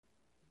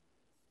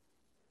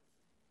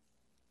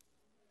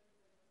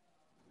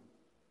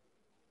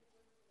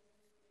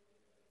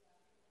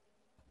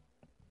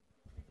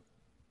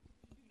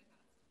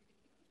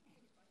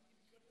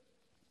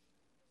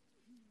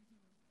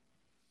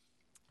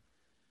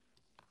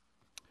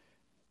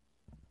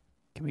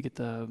Can we get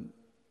the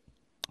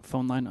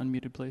phone line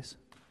unmuted, please?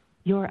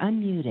 You're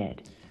unmuted.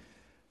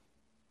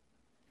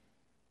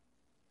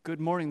 Good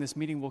morning. This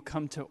meeting will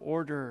come to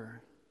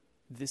order.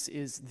 This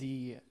is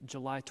the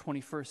July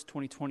 21st,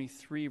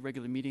 2023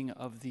 regular meeting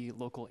of the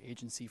Local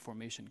Agency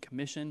Formation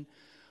Commission.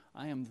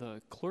 I am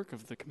the clerk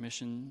of the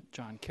commission,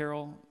 John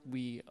Carroll.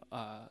 We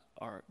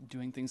are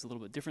doing things a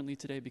little bit differently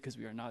today because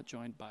we are not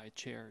joined by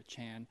Chair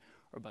Chan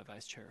or by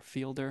Vice Chair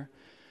Fielder.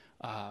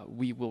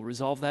 We will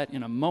resolve that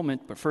in a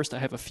moment, but first I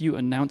have a few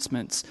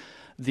announcements.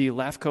 The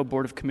LAFCO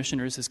Board of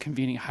Commissioners is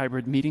convening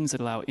hybrid meetings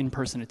that allow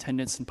in-person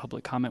attendance and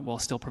public comment while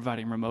still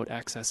providing remote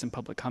access and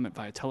public comment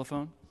via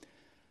telephone.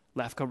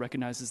 LAFCO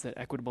recognizes that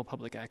equitable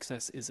public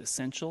access is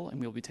essential,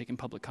 and we will be taking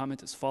public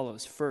comment as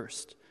follows.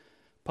 First,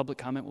 public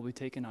comment will be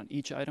taken on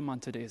each item on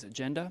today's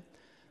agenda.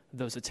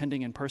 Those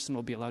attending in person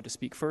will be allowed to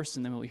speak first,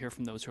 and then we'll hear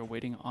from those who are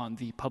waiting on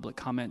the public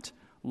comment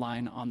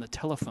line on the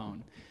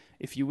telephone.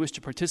 If you wish to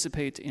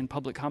participate in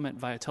public comment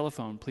via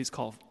telephone, please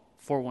call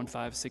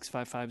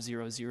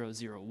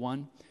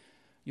 415-655-0001.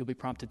 You'll be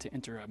prompted to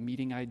enter a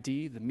meeting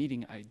ID. The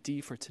meeting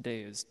ID for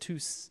today is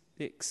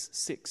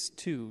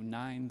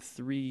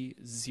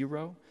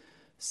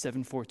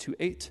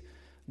 2662-930-7428.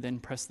 Then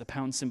press the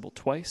pound symbol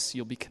twice.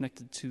 You'll be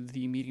connected to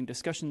the meeting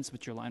discussions,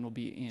 but your line will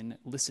be in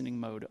listening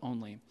mode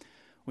only.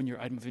 When your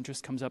item of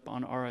interest comes up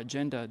on our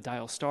agenda,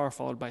 dial star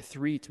followed by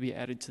 3 to be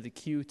added to the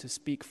queue to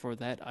speak for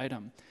that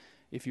item.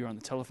 If you're on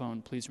the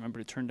telephone, please remember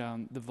to turn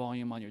down the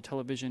volume on your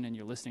television and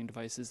your listening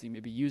devices that you may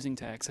be using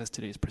to access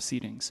today's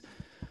proceedings.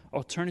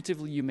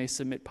 Alternatively, you may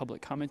submit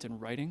public comment in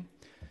writing.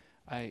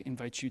 I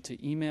invite you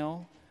to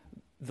email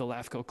the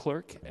LAFCO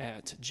clerk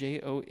at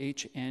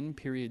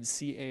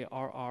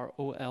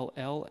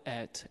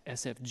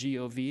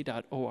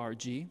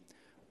john@sfgov.org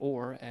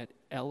or at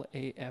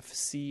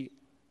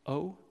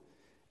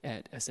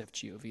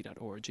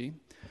lafco@sfgov.org.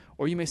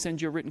 Or you may send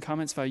your written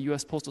comments via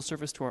U.S. Postal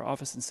Service to our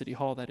office in City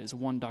Hall. That is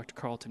 1 Dr.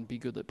 Carlton B.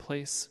 Goodlett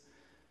Place,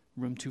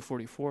 room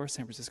 244,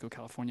 San Francisco,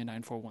 California,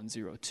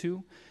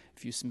 94102.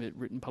 If you submit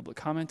written public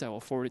comment, I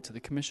will forward it to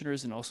the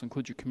commissioners and also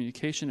include your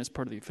communication as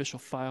part of the official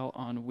file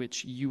on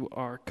which you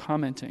are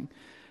commenting.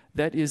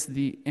 That is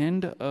the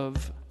end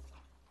of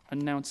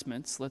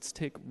announcements. Let's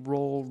take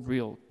roll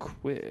real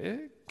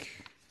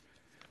quick.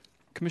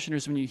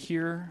 Commissioners, when you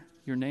hear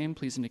your name,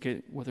 please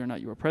indicate whether or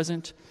not you are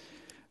present.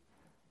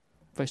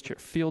 Vice Chair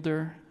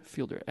Fielder,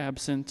 Fielder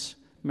absent.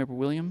 Member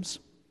Williams?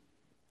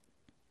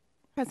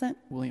 Present.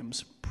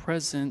 Williams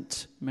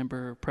present.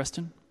 Member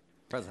Preston?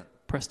 Present.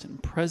 Preston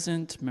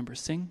present. Member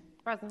Singh?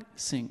 Present.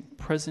 Singh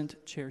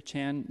present. Chair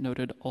Chan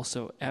noted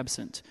also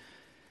absent.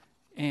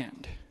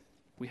 And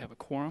we have a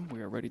quorum.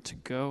 We are ready to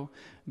go.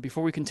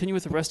 Before we continue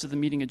with the rest of the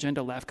meeting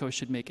agenda, LAFCO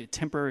should make a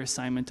temporary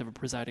assignment of a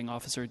presiding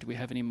officer. Do we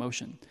have any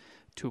motion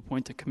to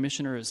appoint a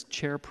commissioner as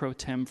chair pro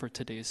tem for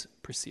today's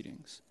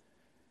proceedings?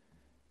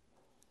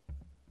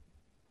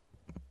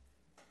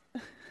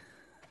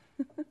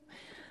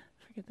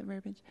 Forget the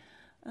verbiage.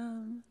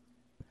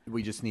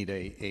 We just need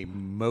a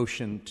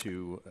motion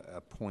to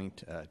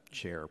appoint a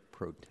chair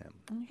pro tem.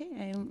 Okay,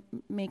 I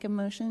make a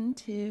motion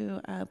to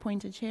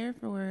appoint a chair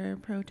for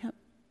pro tem.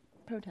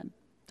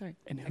 Sorry.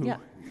 And who? Yeah,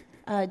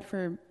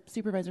 for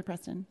Supervisor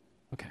Preston.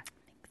 Okay.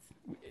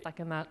 Thanks.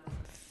 Second that.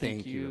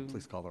 Thank you.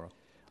 Please call the roll.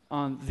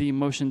 On the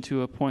motion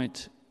to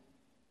appoint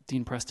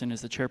Dean Preston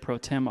as the chair pro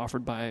tem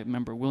offered by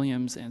Member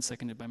Williams and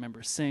seconded by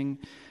Member Singh.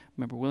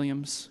 Member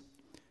Williams?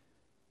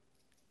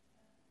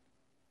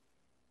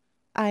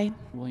 Aye.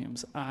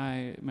 Williams,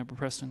 aye. Member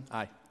Preston?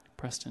 Aye.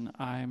 Preston,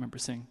 aye. Member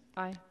Singh?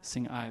 Aye.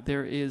 Singh, aye.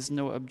 There is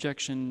no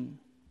objection,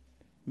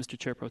 Mr.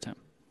 Chair Pro Tem.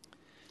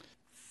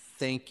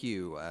 Thank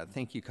you.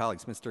 Thank you,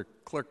 colleagues. Mr.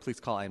 Clerk, please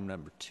call item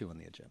number 2 on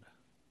the agenda.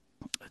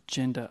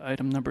 Agenda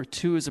item number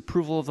 2 is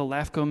approval of the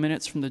LAFCO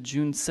minutes from the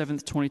June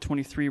 7th,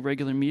 2023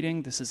 regular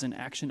meeting. This is an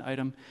action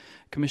item.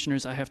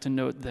 Commissioners, I have to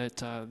note that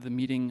the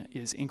meeting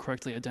is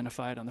incorrectly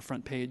identified on the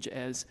front page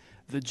as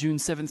the June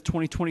 7th,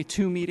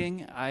 2022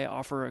 meeting. I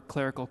offer a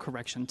clerical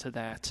correction to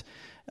that.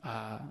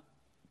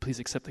 Please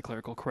accept the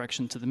clerical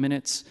correction to the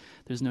minutes.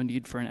 There's no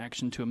need for an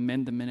action to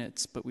amend the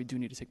minutes, but we do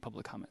need to take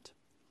public comment.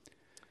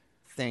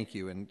 Thank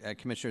you. And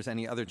Commissioners,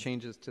 any other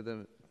changes to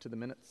the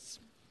minutes?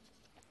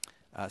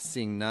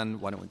 Seeing none,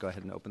 why don't we go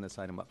ahead and open this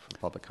item up for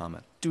public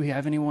comment? Do we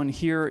have anyone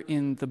here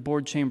in the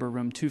board chamber,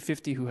 room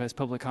 250, who has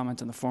public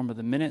comment in the form of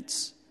the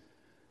minutes?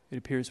 It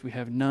appears we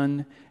have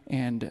none,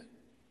 and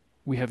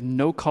we have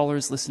no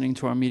callers listening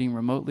to our meeting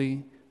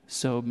remotely.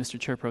 So, Mr.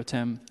 Chair Pro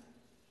Tem,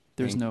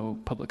 there's no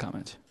public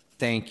comment.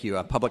 Thank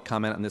you. Public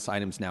comment on this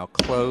item is now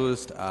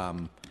closed.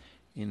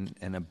 In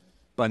an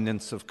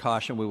abundance of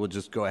caution, we will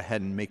just go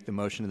ahead and make the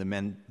motion to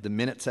amend the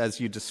minutes as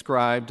you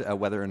described,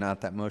 whether or not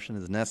that motion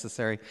is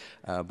necessary,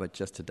 but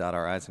just to dot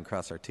our I's and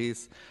cross our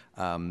T's.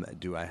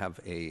 Do I have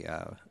a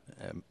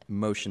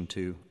motion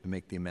to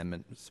make the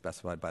amendment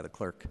specified by the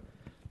clerk?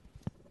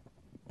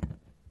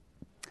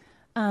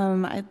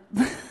 I'd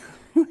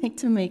like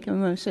to make a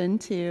motion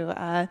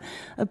to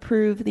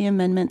approve the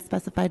amendment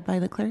specified by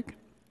the clerk.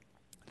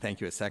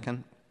 Thank you. A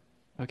second?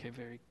 Okay,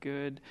 very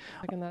good.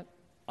 Second that.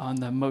 On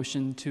the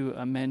motion to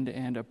amend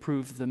and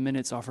approve the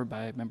minutes offered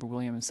by Member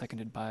Williams and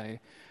seconded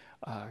by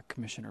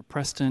Commissioner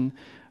Preston.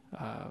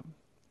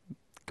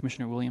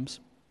 Commissioner Williams?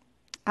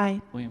 Aye.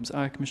 Williams,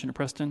 aye. Commissioner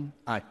Preston?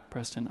 Aye.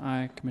 Preston,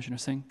 aye. Commissioner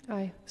Singh?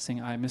 Aye.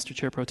 Singh, aye. Mr.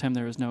 Chair Pro Tem,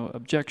 there is no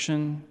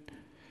objection.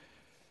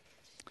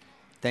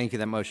 Thank you.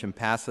 That motion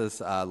passes.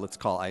 Let's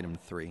call item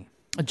 3.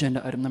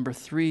 Agenda item number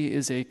 3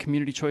 is a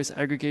Community Choice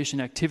Aggregation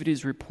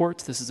Activities Report.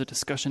 This is a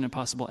discussion and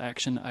possible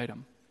action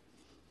item.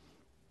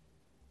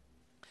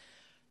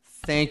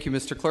 Thank you,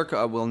 Mr. Clerk.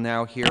 We'll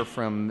now hear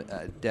from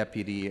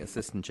Deputy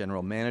Assistant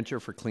General Manager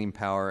for Clean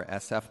Power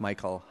SF,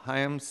 Michael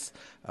Hyams.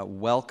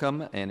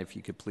 Welcome, and if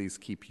you could please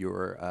keep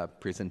your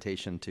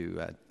presentation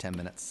to 10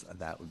 minutes,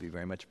 that would be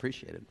very much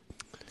appreciated.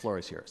 The floor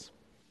is yours.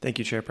 Thank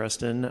you, Chair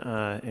Preston,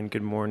 and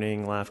good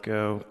morning,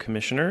 LAFCO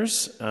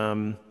commissioners.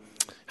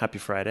 Happy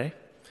Friday.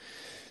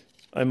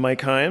 I'm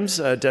Mike Hyams,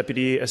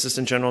 Deputy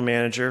Assistant General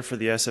Manager for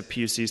the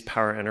SFPUC's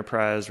Power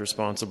Enterprise,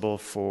 responsible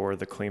for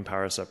the Clean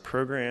Power SF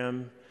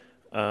program.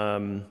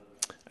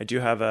 I do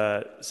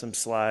have some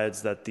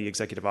slides that the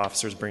executive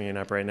officer is bringing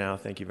up right now.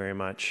 Thank you very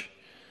much.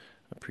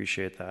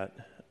 Appreciate that.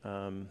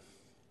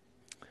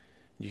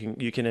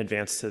 You can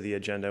advance to the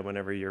agenda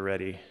whenever you're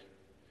ready.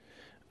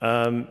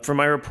 For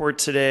my report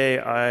today,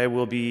 I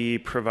will be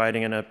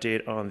providing an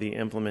update on the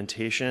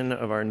implementation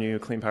of our new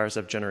Clean Power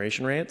SF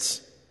generation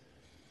rates,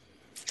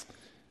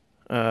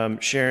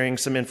 sharing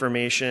some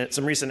information,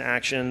 some recent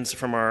actions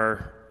from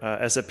our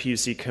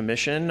SFPUC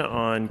Commission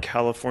on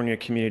California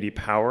Community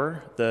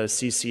Power, the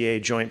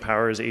CCA Joint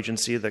Powers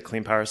Agency that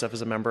Clean Power SF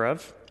is a member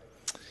of.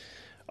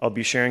 I'll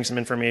be sharing some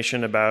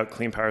information about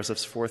Clean Power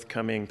SF's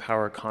forthcoming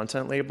power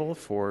content label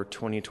for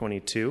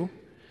 2022.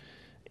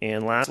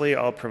 And lastly,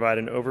 I'll provide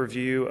an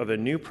overview of a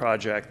new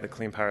project that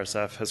Clean Power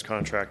SF has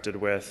contracted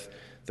with,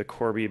 the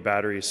Corby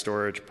Battery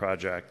Storage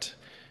Project.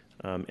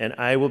 And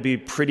I will be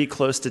pretty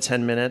close to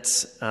 10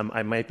 minutes.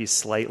 I might be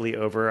slightly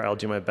over. I'll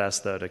do my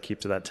best, though, to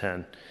keep to that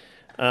 10.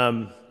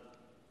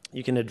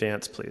 You can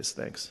advance, please.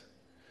 Thanks.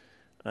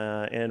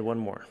 And one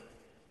more.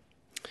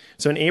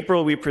 So in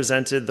April, we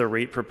presented the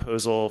rate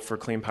proposal for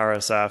Clean Power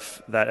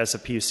SF that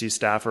SFPUC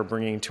staff are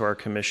bringing to our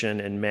commission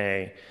in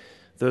May.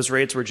 Those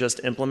rates were just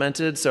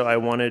implemented, so I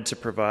wanted to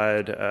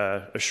provide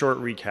a short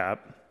recap.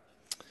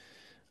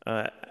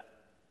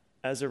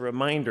 As a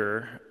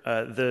reminder,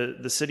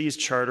 the city's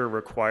charter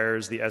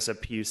requires the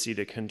SFPUC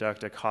to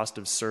conduct a cost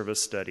of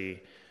service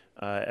study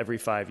every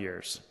 5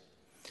 years.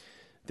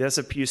 The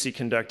SFPUC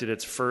conducted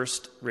its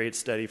first rate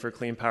study for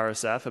Clean Power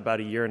SF about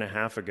a year and a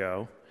half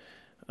ago.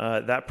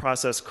 That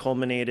process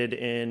culminated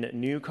in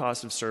new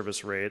cost of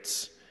service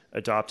rates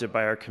adopted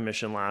by our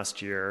commission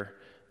last year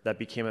that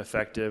became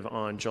effective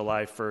on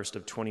July 1st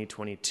of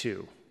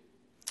 2022.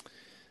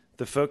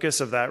 The focus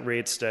of that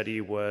rate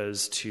study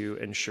was to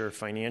ensure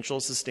financial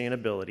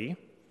sustainability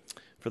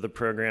for the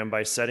program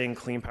by setting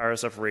Clean Power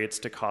SF rates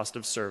to cost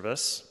of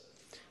service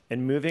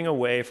and moving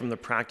away from the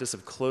practice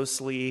of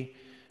closely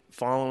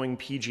following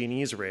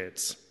PG&E's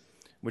rates,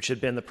 which had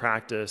been the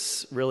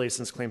practice really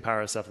since Clean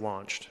Power SF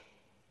launched.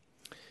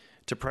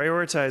 To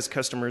prioritize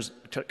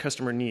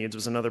customer needs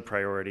was another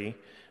priority.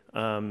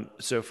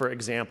 So for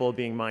example,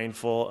 being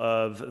mindful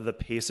of the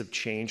pace of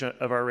change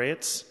of our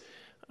rates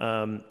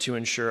to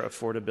ensure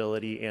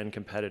affordability and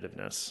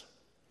competitiveness.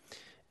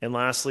 And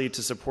lastly,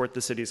 to support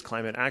the city's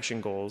climate action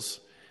goals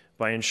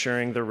by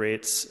ensuring the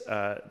rates,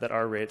 that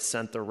our rates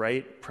sent the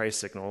right price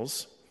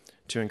signals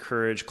to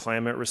encourage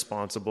climate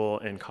responsible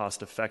and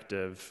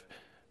cost-effective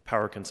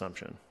power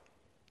consumption.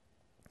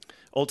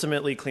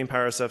 Ultimately, Clean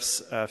Power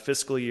SF's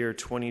fiscal year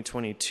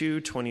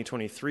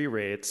 2022-2023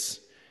 rates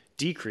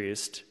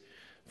decreased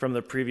from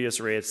the previous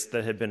rates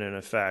that had been in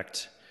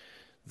effect.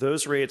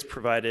 Those rates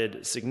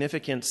provided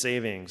significant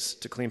savings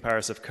to Clean Power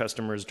SF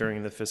customers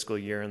during the fiscal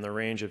year in the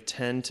range of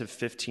 10 to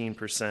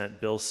 15%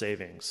 bill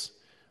savings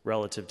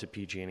relative to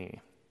PG&E.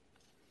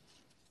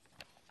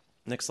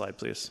 Next slide,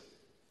 please.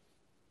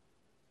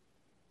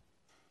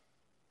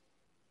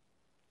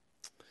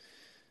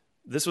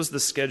 This was the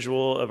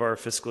schedule of our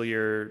fiscal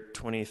year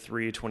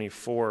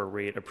 23-24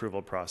 rate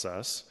approval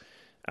process.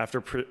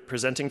 After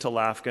presenting to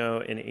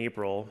LAFCO in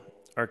April,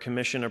 our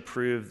commission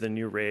approved the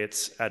new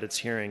rates at its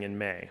hearing in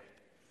May.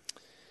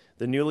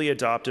 The newly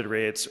adopted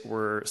rates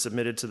were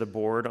submitted to the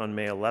board on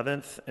May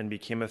 11th and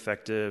became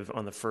effective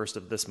on the 1st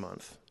of this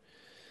month.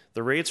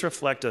 The rates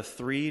reflect a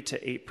 3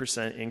 to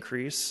 8%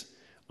 increase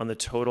on the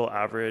total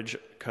average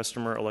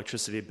customer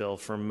electricity bill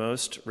for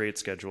most rate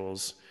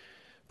schedules,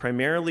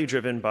 primarily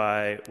driven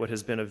by what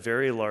has been a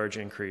very large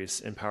increase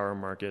in power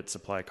market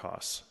supply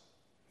costs.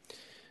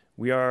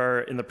 We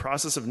are in the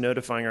process of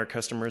notifying our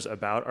customers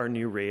about our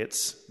new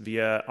rates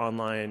via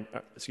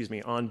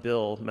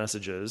on-bill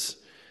messages.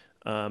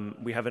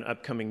 We have an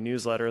upcoming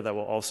newsletter that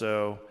will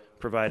also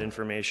provide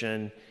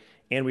information,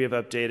 and we have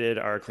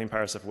updated our Clean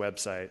Power SF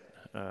website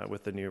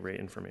with the new rate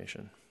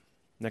information.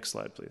 Next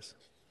slide, please.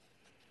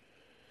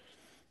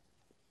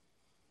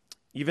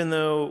 Even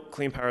though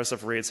Clean Power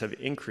SF rates have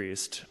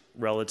increased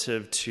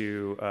relative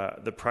to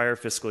the prior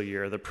fiscal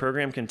year, the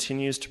program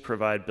continues to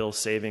provide bill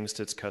savings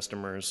to its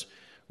customers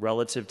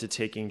relative to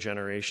taking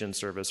generation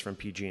service from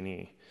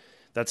PG&E.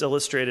 That's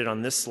illustrated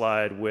on this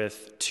slide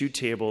with two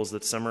tables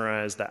that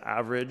summarize the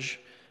average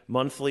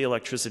monthly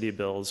electricity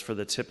bills for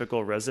the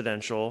typical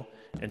residential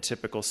and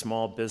typical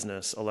small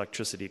business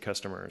electricity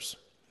customers.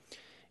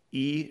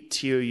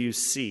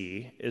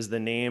 ETOUC is the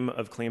name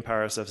of Clean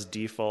Power SF's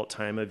default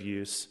time of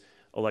use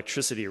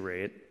electricity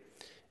rate,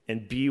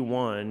 and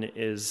B1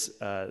 is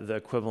the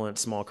equivalent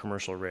small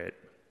commercial rate.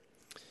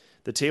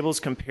 The tables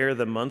compare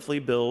the monthly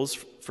bills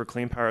for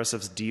Clean Power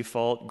SF's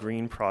default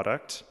green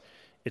product,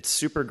 its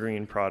super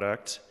green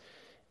product,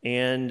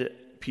 and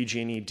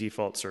PG&E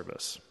default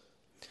service.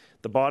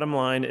 The bottom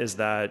line is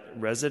that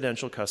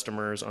residential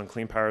customers on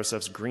Clean Power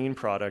SF's green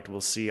product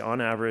will see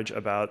on average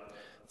about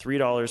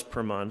 $3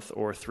 per month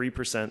or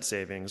 3%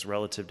 savings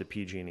relative to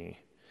PG&E.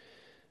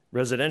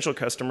 Residential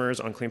customers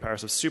on Clean Power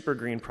SF's super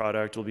green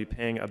product will be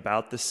paying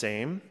about the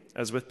same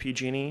as with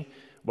PG&E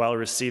while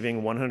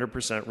receiving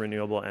 100%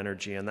 renewable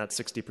energy, and that's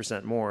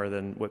 60% more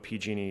than what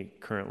PG&E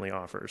currently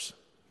offers.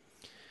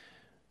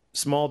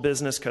 Small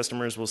business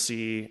customers will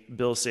see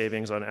bill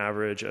savings on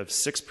average of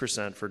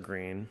 6% for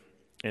green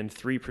and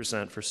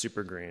 3% for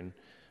super green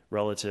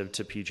relative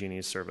to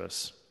PG&E's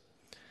service.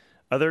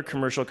 Other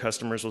commercial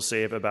customers will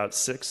save about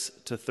 6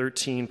 to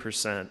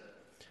 13%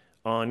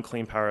 on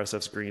Clean Power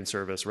SF's green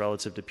service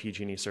relative to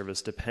PG&E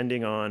service,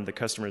 depending on the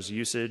customer's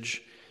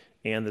usage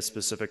and the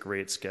specific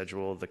rate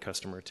schedule the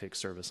customer takes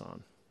service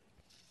on.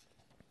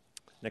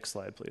 Next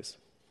slide, please.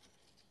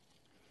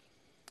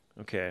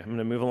 Okay, I'm going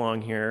to move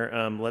along here.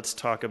 Let's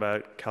talk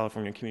about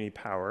California Community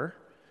Power.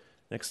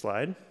 Next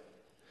slide.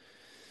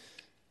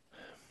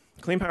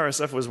 Clean Power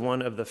SF was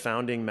one of the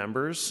founding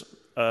members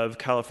of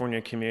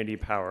California Community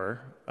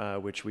Power,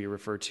 which we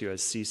refer to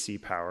as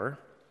CC Power.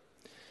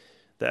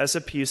 The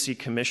SFPUC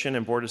Commission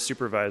and Board of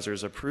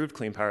Supervisors approved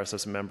Clean Power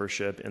SF's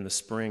membership in the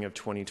spring of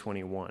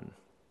 2021.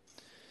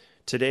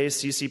 Today,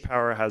 CC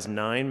Power has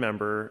 9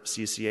 member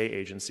CCA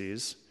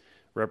agencies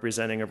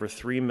representing over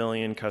 3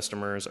 million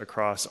customers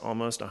across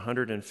almost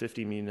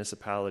 150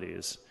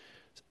 municipalities,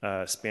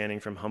 spanning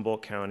from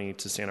Humboldt County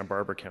to Santa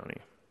Barbara County.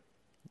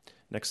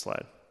 Next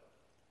slide.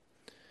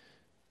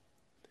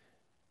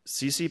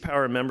 CC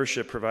Power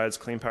membership provides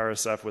Clean Power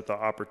SF with the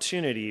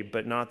opportunity,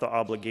 but not the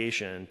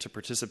obligation, to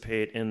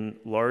participate in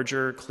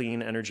larger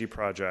clean energy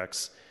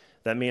projects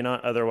that may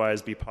not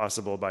otherwise be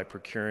possible by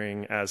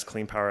procuring as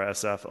Clean Power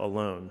SF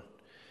alone.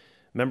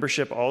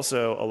 Membership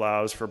also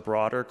allows for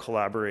broader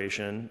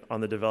collaboration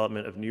on the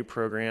development of new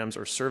programs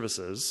or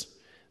services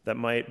that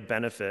might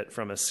benefit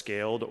from a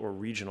scaled or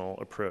regional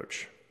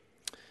approach.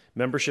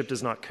 Membership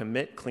does not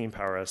commit Clean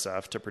Power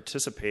SF to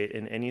participate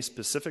in any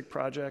specific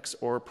projects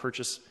or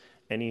purchase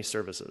any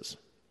services.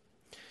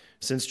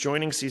 Since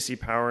joining CC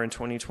Power in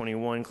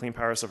 2021, Clean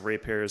Power SF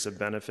ratepayers have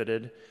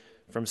benefited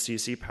from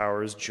CC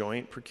Power's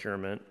joint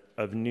procurement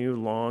of new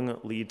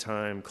long lead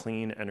time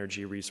clean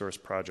energy resource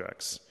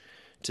projects.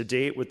 To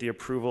date, with the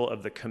approval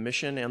of the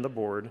Commission and the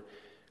Board,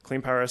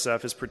 Clean Power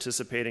SF is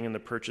participating in the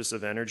purchase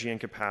of energy and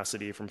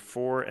capacity from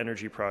 4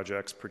 energy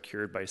projects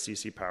procured by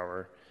CC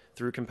Power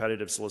through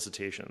competitive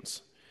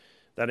solicitations.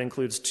 That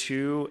includes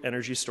 2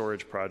 energy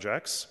storage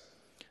projects,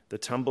 the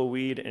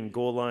Tumbleweed and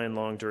Goal Line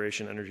long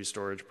duration energy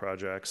storage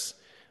projects.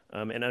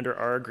 And under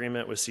our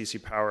agreement with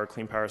CC Power,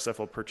 Clean Power SF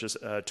will purchase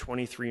a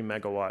 23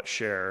 megawatt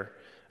share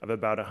of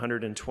about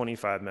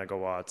 125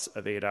 megawatts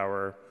of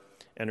 8-hour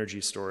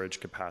energy storage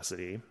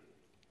capacity,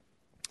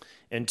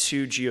 and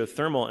 2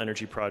 geothermal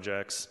energy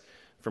projects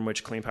from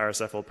which Clean Power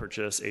SF will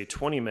purchase a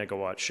 20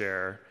 megawatt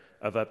share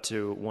of up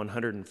to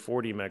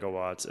 140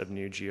 megawatts of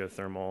new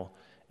geothermal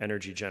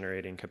energy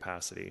generating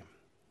capacity.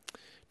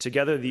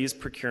 Together, these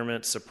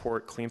procurements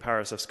support Clean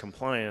Power SF's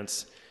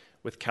compliance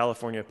with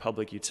California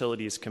Public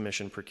Utilities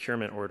Commission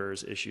procurement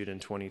orders issued in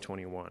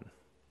 2021.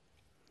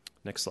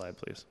 Next slide,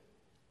 please.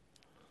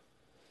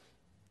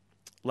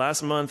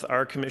 Last month,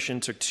 our commission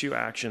took 2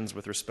 actions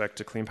with respect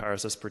to Clean Power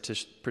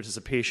SF's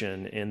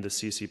participation in the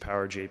CC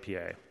Power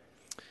JPA.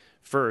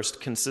 First,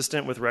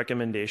 consistent with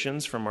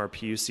recommendations from our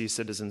PUC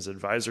Citizens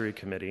Advisory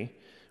Committee,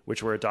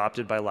 which were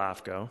adopted by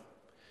LAFCO,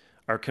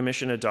 our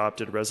commission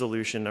adopted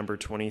resolution number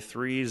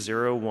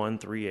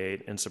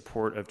 230138 in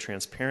support of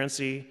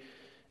transparency,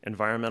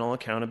 environmental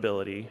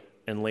accountability,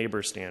 and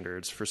labor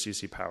standards for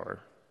CC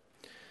Power.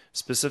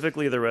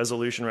 Specifically, the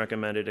resolution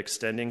recommended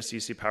extending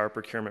CC Power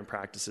procurement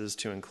practices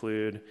to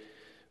include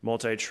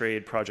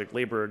multi-trade project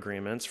labor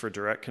agreements for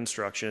direct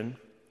construction,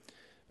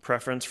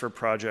 preference for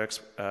projects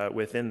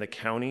within the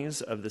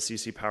counties of the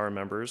CC Power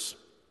members,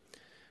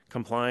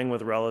 complying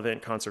with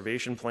relevant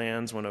conservation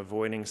plans when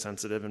avoiding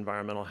sensitive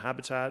environmental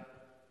habitat,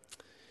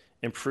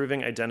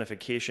 improving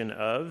identification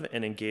of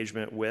and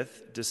engagement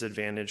with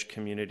disadvantaged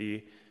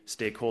community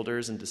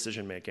stakeholders in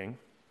decision-making,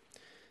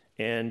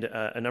 and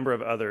a number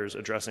of others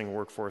addressing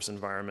workforce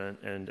environment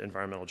and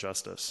environmental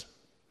justice.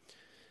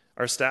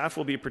 Our staff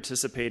will be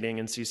participating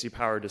in CC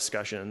Power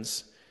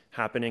discussions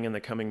happening in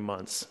the coming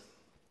months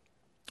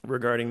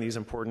regarding these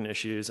important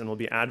issues, and will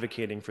be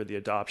advocating for the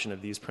adoption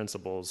of these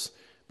principles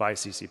by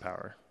CC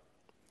Power.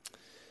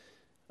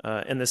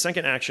 And the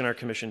second action our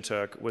commission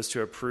took was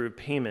to approve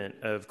payment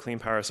of Clean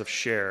Power SF's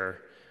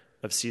share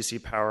of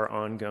CC Power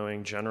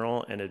ongoing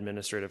general and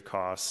administrative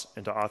costs,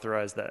 and to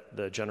authorize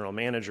the general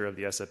manager of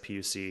the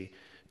SFPUC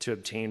to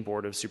obtain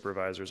Board of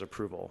Supervisors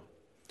approval.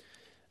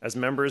 As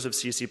members of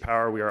CC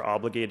Power, we are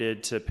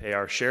obligated to pay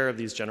our share of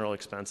these general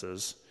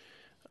expenses.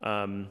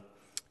 And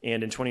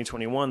in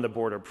 2021, the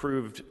board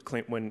approved,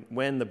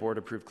 when the board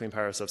approved Clean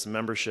Power SF's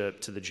membership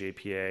to the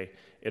JPA,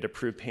 it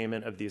approved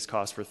payment of these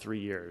costs for 3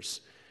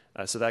 years.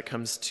 So that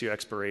comes to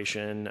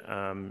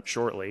expiration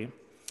shortly.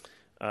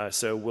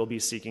 So we'll be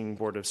seeking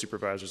Board of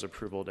Supervisors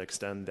approval to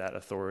extend that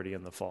authority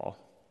in the fall.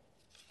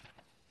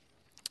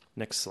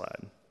 Next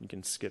slide. You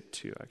can skip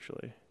 2,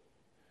 actually.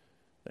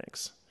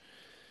 Thanks.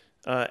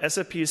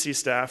 SFPUC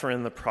staff are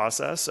in the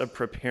process of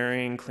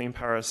preparing Clean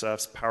Power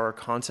SF's power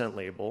content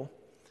label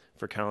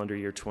for calendar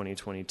year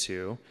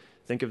 2022.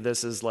 Think of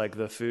this as like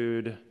the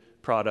food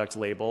product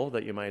label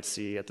that you might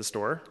see at the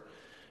store.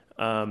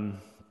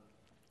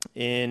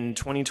 In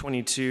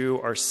 2022,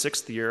 our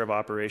 6th year of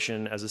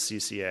operation as a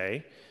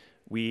CCA,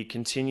 we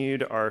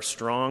continued our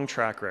strong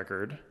track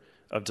record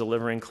of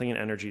delivering clean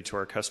energy to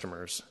our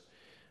customers.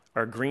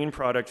 Our green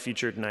product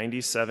featured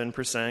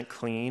 97%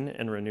 clean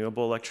and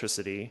renewable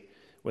electricity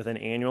with an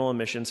annual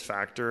emissions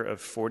factor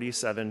of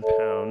 47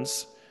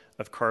 pounds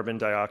of carbon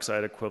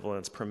dioxide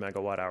equivalents per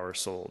megawatt hour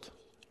sold.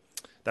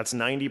 That's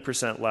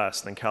 90%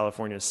 less than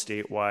California's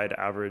statewide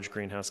average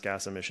greenhouse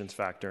gas emissions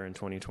factor in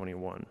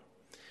 2021.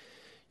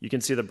 You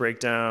can see the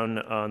breakdown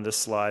on this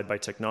slide by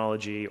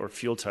technology or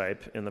fuel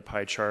type in the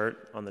pie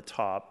chart on the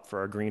top for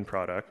our green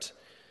product.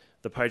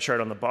 The pie chart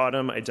on the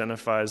bottom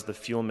identifies the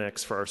fuel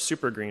mix for our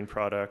super green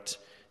product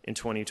in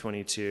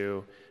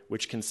 2022,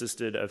 which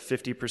consisted of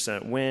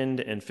 50% wind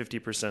and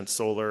 50%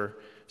 solar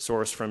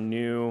sourced from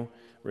new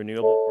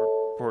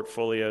renewable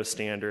portfolio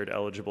standard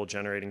eligible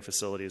generating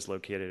facilities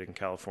located in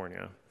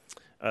California.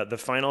 The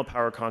final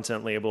power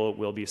content label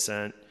will be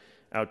sent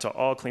out to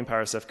all Clean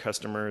Power SF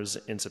customers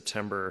in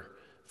September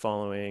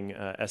following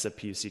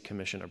SFPUC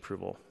Commission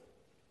approval.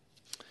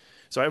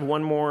 So I have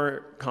one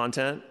more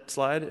content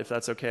slide, if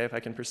that's okay, if I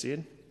can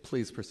proceed.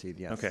 Please proceed,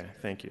 yes. Okay,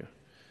 thank you.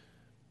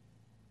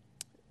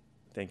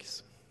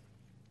 Thanks.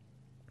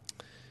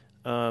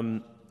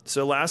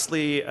 So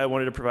lastly, I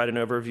wanted to provide an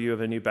overview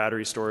of a new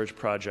battery storage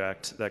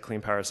project that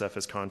Clean Power SF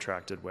is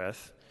contracted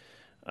with.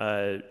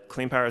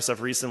 Clean Power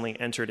SF recently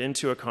entered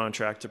into a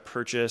contract to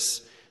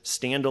purchase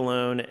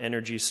standalone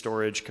energy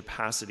storage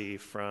capacity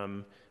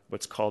from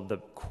what's called the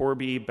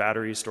Corby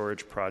Battery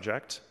Storage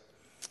Project.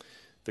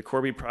 The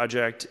Corby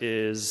project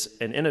is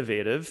an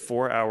innovative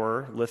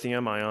 4-hour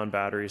lithium-ion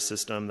battery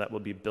system that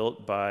will be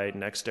built by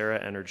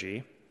NextEra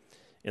Energy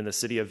in the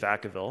city of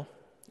Vacaville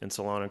in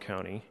Solano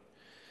County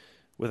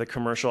with a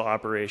commercial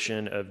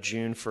operation of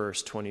June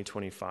 1st,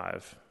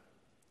 2025.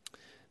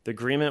 The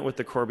agreement with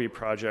the Corby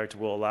project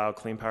will allow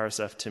Clean Power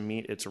SF to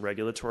meet its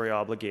regulatory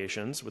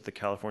obligations with the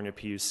California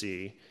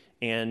PUC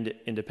and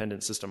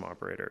independent system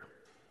operator.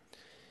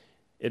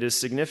 It is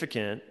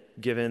significant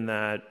given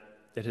that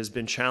it has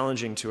been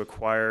challenging to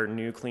acquire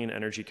new clean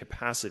energy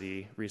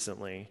capacity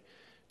recently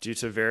due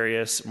to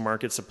various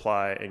market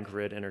supply and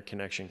grid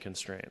interconnection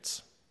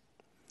constraints.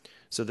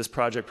 So this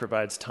project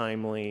provides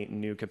timely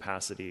new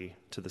capacity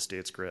to the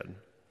state's grid.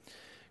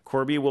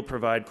 Corby will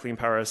provide Clean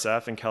Power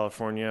SF in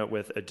California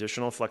with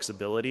additional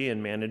flexibility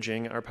in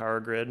managing our power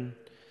grid,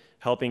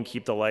 helping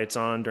keep the lights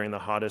on during the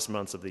hottest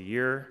months of the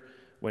year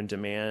when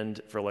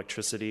demand for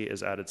electricity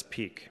is at its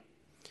peak.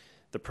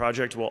 The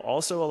project will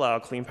also allow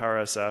Clean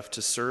Power SF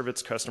to serve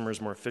its customers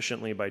more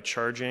efficiently by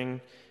charging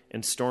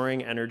and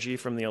storing energy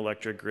from the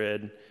electric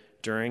grid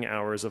during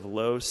hours of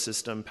low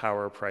system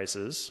power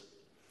prices,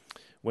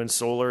 when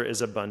solar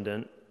is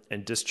abundant,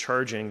 and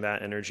discharging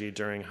that energy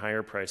during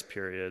higher price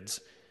periods,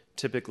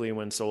 typically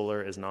when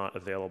solar is not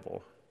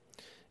available.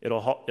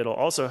 It'll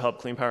also help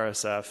Clean Power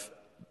SF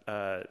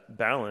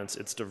balance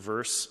its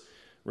diverse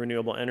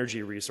renewable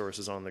energy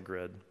resources on the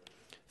grid,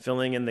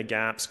 filling in the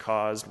gaps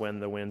caused when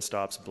the wind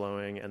stops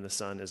blowing and the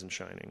sun isn't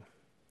shining.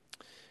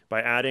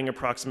 By adding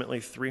approximately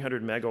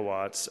 300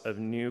 megawatts of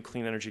new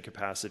clean energy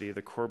capacity,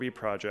 the Corby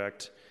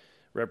project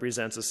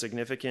represents a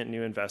significant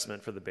new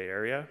investment for the Bay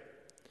Area.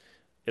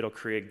 It'll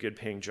create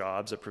good-paying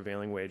jobs at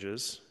prevailing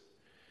wages.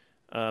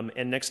 And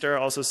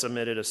NextEra also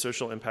submitted a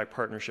social impact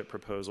partnership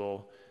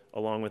proposal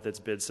along with its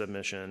bid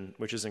submission,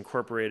 which is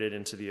incorporated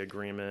into the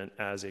agreement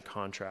as a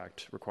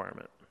contract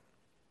requirement.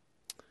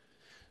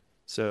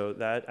 So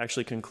that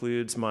actually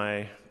concludes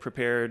my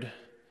prepared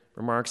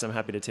remarks. I'm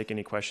happy to take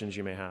any questions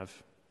you may have.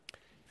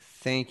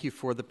 Thank you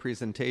for the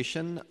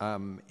presentation.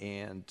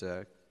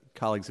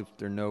 Colleagues, if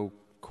there are no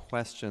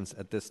questions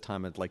at this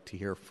time, I'd like to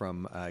hear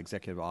from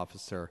Executive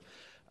Officer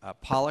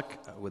Pollock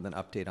with an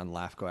update on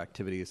LAFCO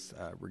activities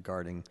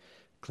regarding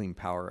Clean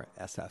Power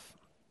SF.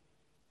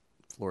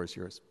 The floor is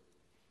yours.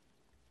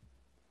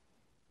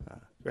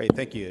 Great,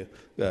 thank you.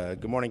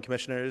 Good morning,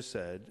 Commissioners.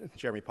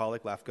 Jeremy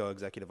Pollock, LAFCO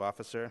Executive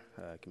Officer.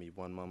 Give me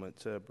one moment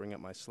to bring up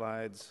my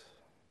slides.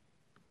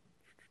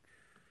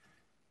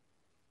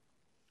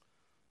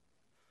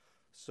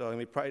 So I'm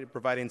going to be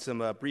providing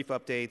some brief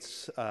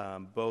updates,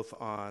 both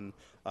on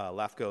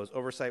LAFCO's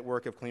oversight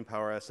work of Clean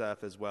Power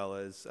SF, as well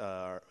as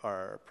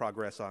our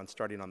progress on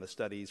starting on the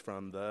studies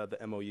from the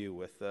MOU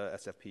with the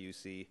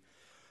SFPUC.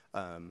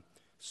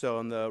 So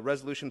in the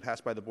resolution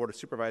passed by the Board of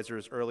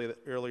Supervisors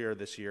earlier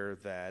this year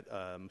that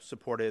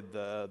supported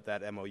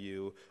that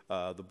MOU,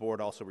 the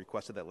board also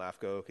requested that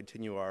LAFCO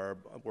continue our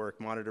work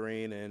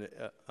monitoring and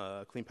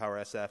Clean Power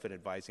SF and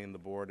advising the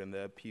board and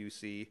the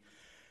PUC.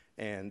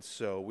 And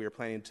so we are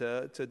planning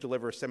to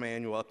deliver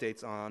semi-annual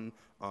updates on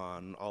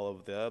all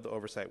of the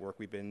oversight work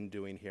we've been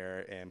doing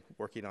here, and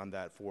working on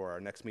that for our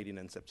next meeting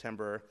in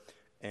September.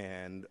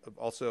 And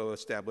also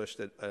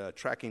established a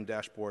tracking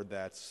dashboard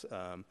that's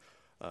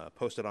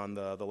posted on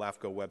the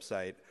LAFCO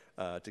website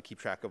to keep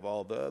track of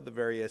all the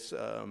various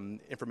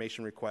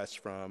information requests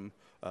from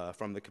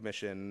the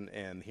commission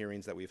and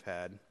hearings that we've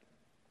had.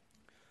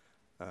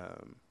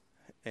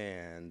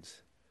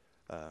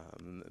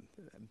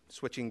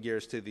 Switching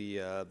gears to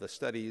the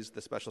studies,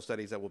 the special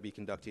studies that we'll be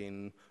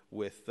conducting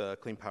with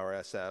Clean Power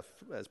SF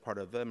as part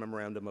of the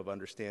Memorandum of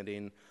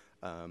Understanding.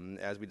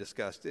 As we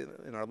discussed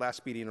in our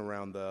last meeting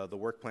around the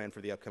work plan for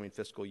the upcoming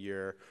fiscal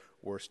year,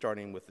 we're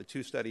starting with the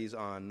 2 studies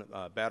on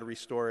battery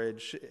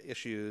storage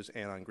issues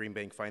and on green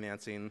bank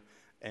financing,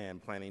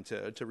 and planning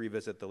to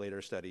revisit the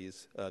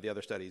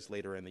other studies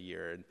later in the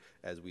year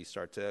as we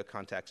start to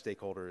contact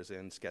stakeholders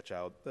and sketch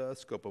out the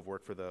scope of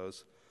work for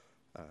those.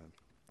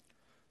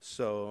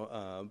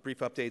 So brief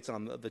updates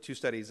on the 2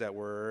 studies that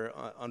were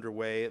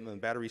underway. In the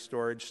battery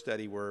storage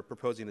study, we're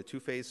proposing a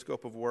 2-phase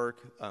scope of work.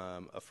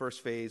 A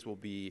first phase will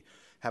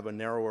have a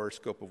narrower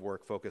scope of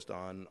work focused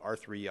on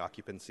R3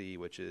 occupancy,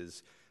 which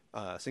is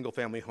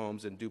single-family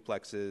homes and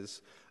duplexes.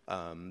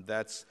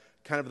 That's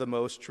kind of the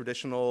most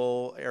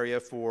traditional area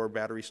for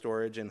battery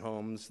storage in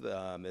homes.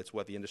 It's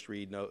what the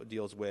industry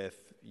deals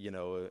with,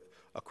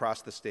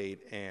 across the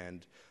state,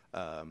 and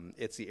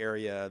it's the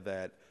area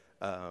that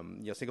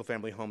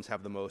single-family homes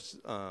have the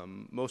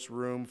most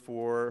room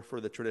for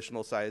the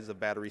traditional size of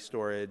battery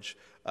storage.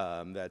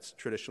 That's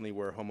traditionally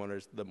where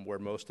where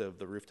most of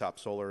the rooftop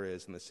solar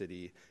is in the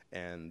city,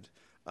 and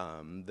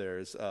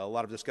there's a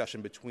lot of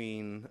discussion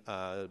between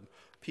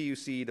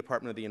PUC,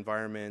 Department of the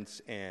Environment,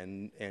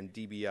 and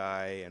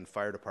DBI and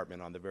Fire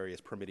Department on the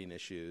various permitting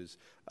issues.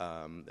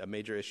 A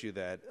major issue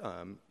that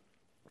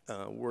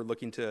we're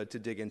looking to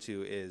dig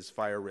into is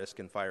fire risk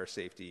and fire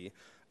safety.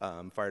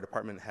 Fire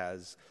Department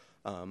has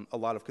a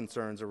lot of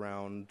concerns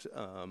around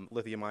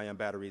lithium-ion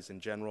batteries in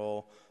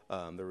general.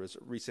 There was a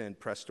recent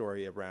press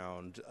story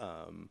around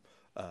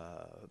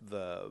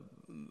the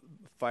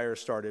fire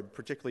started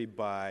particularly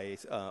by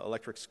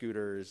electric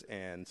scooters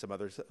and some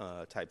other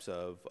types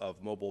of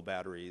mobile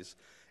batteries.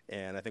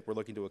 And I think we're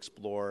looking to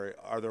explore,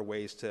 are there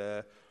ways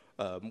to,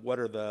 what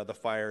are the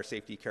fire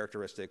safety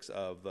characteristics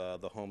of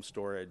the home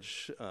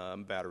storage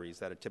batteries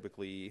that are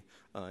typically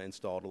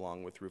installed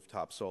along with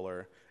rooftop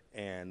solar,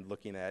 and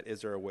looking at,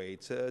 is there a way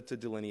to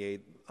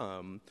delineate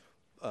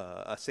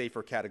a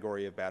safer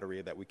category of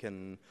battery that we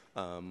can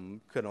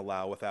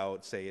allow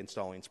without, say,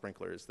 installing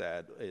sprinklers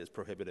that is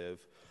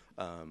prohibitive,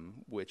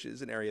 which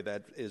is an area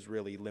that is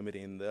really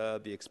limiting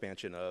the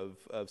expansion of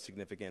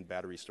significant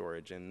battery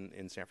storage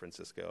in San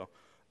Francisco.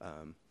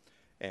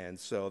 And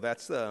so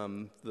that's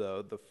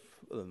the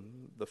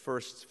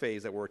first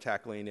phase that we're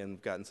tackling,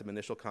 and gotten some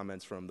initial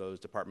comments from those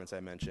departments I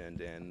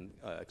mentioned, and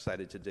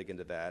excited to dig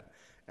into that.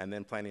 And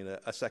then planning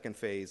a second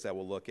phase that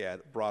will look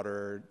at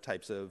broader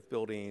types of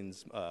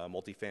buildings,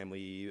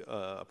 multifamily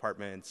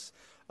apartments,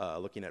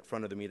 looking at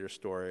front-of-the-meter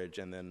storage,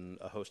 and then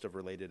a host of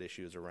related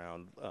issues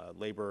around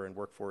labor and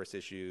workforce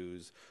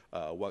issues,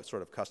 what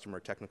sort of customer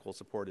technical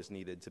support is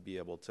needed to be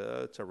able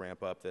to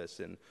ramp up this.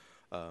 And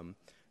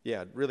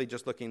really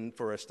just looking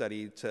for a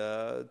study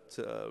to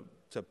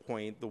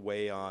point the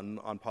way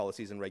on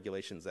policies and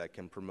regulations that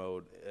can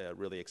promote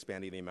really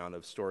expanding the amount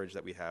of storage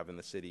that we have in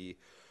the city,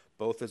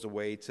 both as a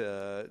way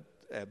to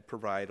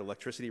provide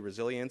electricity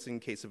resilience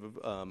in case of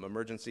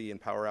emergency and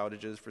power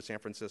outages for San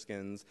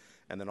Franciscans,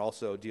 and then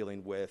also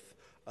dealing with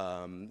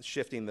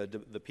shifting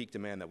the peak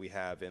demand that we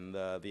have in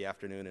the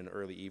afternoon and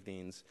early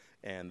evenings,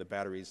 and the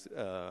batteries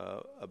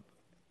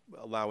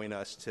allowing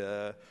us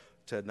to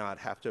not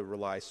have to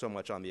rely so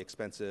much on the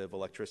expensive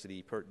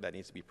electricity that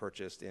needs to be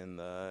purchased in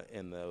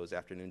those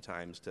afternoon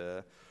times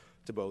to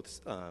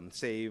both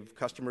save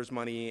customers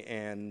money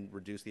and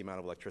reduce the amount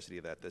of electricity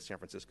that the San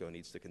Francisco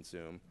needs to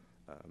consume.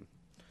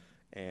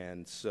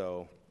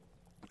 We're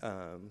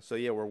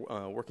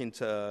working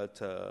to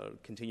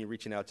continue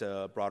reaching out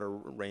to a broader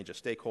range of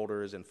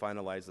stakeholders and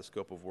finalize the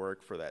scope of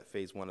work for that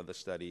phase 1 of the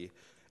study,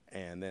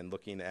 and then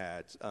looking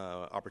at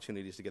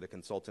opportunities to get a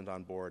consultant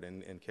on board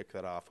and kick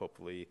that off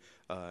hopefully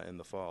in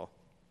the fall.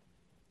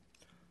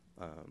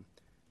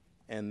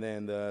 And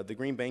then the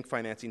Green Bank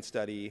financing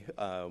study,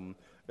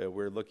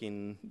 we're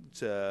looking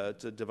to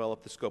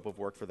develop the scope of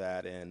work for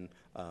that, and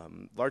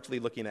largely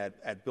looking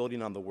at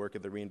building on the work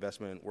of the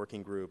Reinvestment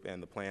Working Group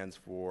and the plans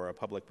for a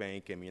public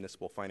bank and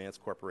municipal finance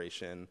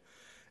corporation,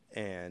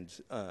 and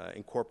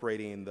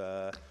incorporating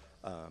the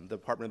The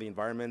Department of the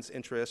Environment's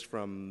interest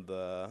from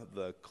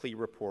the CLE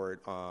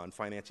report on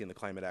financing the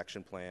Climate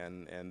Action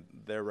Plan and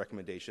their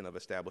recommendation of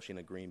establishing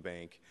a green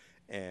bank,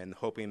 and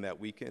hoping that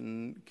we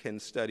can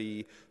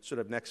study sort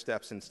of next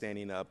steps in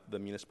standing up the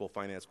municipal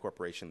finance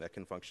corporation that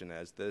can function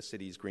as the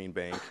city's green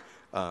bank,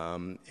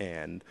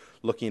 and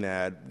looking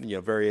at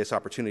various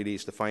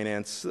opportunities to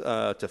finance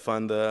to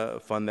fund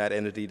that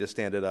entity to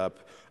stand it up.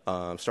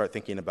 Start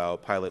thinking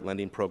about pilot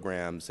lending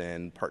programs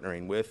and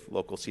partnering with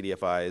local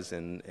CDFIs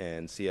and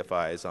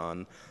CFIs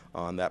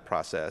on that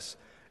process.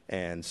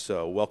 And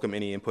so welcome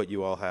any input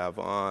you all have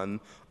on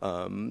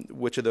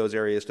which of those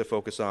areas to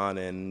focus on,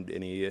 and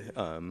any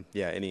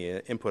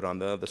input on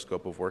the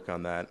scope of work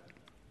on that.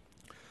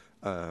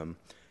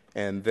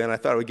 And then I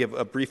thought I would give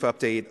a brief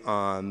update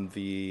on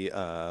the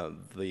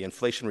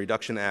Inflation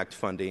Reduction Act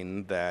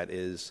funding that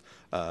is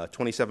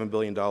 $27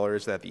 billion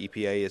that the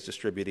EPA is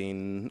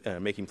distributing,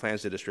 making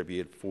plans to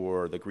distribute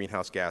for the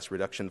Greenhouse Gas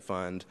Reduction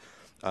Fund.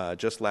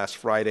 Just last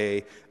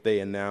Friday, they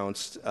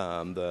announced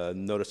the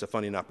notice of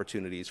funding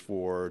opportunities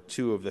for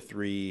 2 of the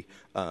 3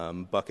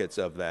 buckets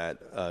of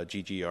that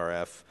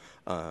GGRF.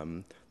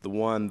 The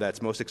one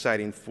that's most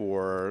exciting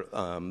for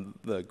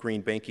the green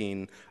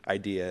banking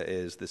idea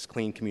is this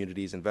Clean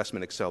Communities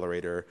Investment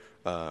Accelerator,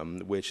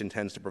 which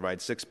intends to provide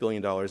 $6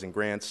 billion in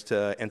grants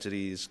to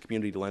entities,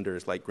 community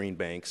lenders like green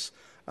banks.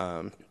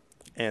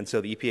 And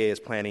so the EPA is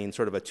planning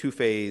sort of a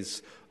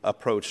 2-phase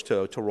approach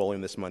to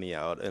rolling this money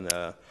out. And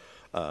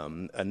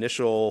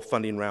initial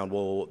funding round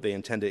they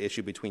intend to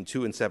issue between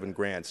 2 and 7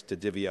 grants to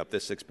divvy up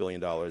this $6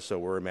 billion. So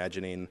we're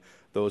imagining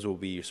those will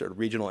be sort of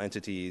regional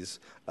entities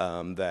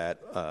that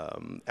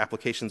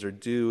applications are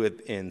due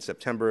in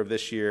September of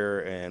this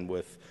year, and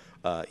with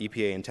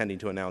EPA intending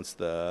to announce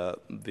the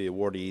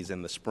awardees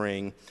in the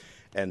spring.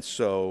 And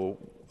so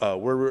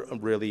we're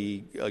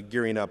really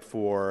gearing up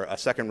for a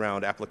second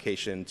round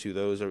application to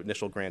those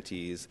initial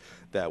grantees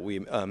that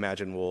we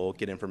imagine we'll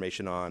get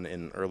information on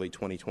in early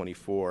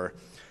 2024.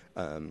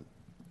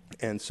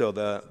 And so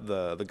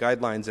the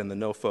guidelines and the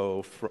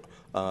NOFO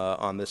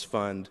on this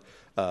fund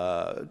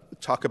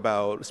talk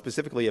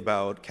specifically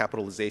about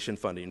capitalization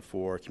funding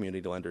for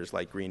community lenders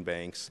like green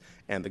banks,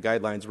 and the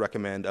guidelines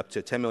recommend up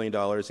to $10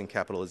 million in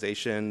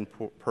capitalization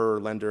per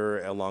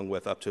lender, along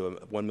with up to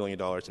 $1 million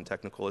in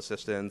technical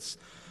assistance,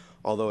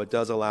 although it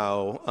does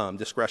allow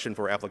discretion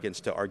for applicants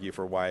to argue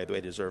for why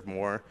they deserve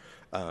more.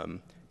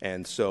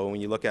 And so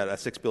when you look at a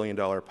 $6 billion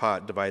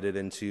pot divided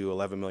into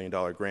 $11 million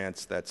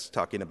grants, that's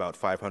talking about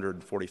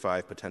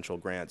 545 potential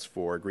grants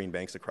for green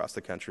banks across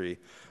the country,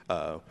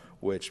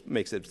 which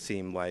makes it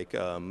seem like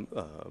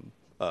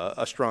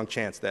a strong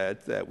chance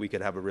that we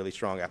could have a really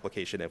strong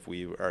application if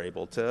we are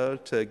able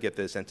to get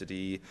this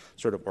entity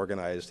sort of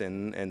organized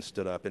and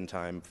stood up in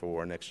time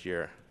for next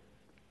year.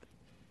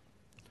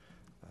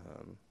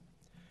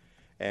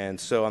 And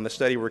so on the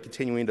study, we're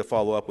continuing to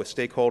follow up with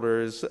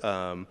stakeholders,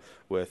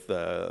 with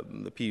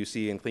the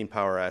PUC and Clean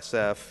Power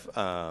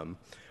SF.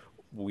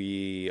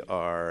 We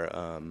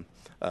are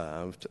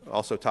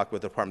also talked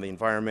with the Department of the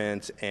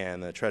Environment,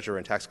 and the Treasurer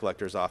and Tax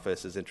Collector's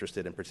Office is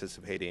interested in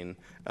participating,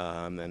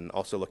 and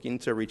also looking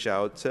to reach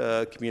out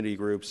to community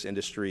groups,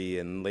 industry,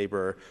 and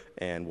labor,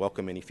 and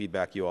welcome any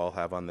feedback you all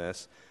have on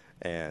this.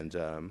 And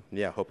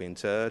hoping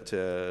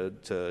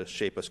to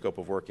shape a scope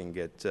of work and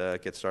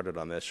get started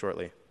on this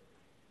shortly.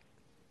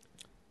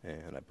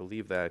 And I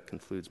believe that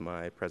concludes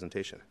my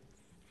presentation.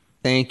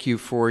 Thank you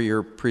for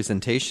your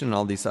presentation,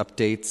 all these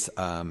updates.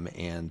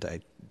 And I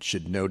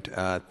should note,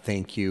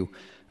 thank you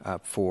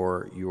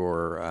for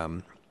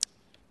your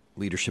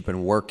leadership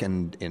and work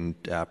and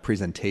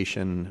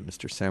presentation,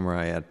 Mr.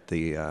 Samurai,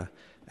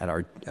 at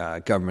our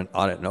Government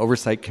Audit and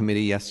Oversight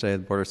Committee yesterday,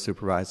 the Board of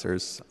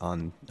Supervisors,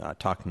 on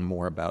talking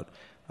more about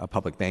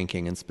public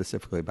banking and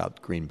specifically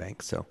about green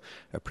banks. So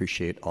I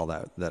appreciate all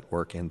that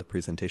work and the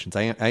presentations.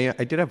 I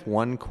did have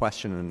one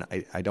question,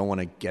 and I don't want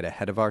to get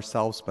ahead of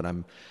ourselves, but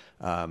I'm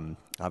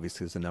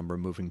obviously there's a number of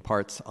moving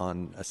parts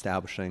on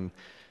establishing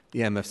the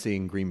MFC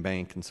and green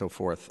bank and so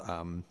forth.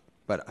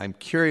 But I'm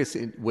curious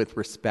with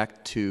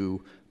respect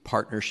to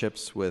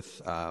partnerships with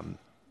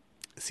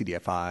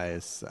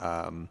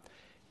CDFIs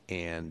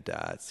and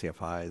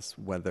CFIs,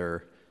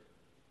 whether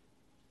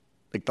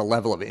like the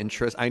level of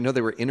interest. I know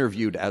they were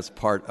interviewed as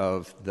part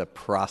of the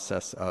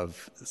process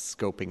of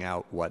scoping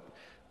out what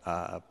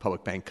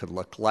public bank could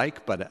look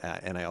like, but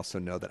and I also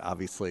know that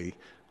obviously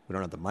we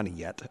don't have the money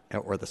yet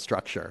or the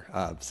structure.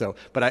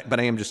 But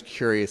I am just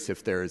curious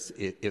if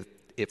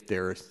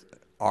there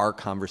are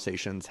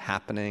conversations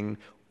happening,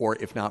 or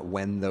if not,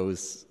 when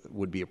those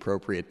would be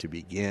appropriate to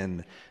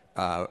begin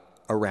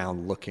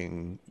around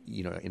looking,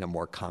 in a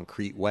more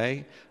concrete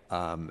way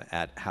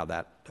at how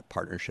that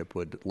partnership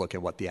would look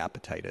and what the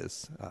appetite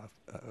is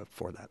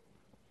for that.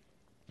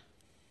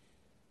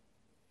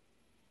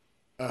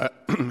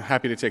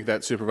 Happy to take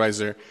that,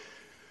 Supervisor.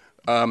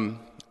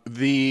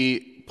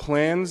 The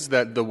plans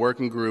that the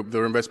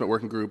investment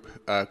working group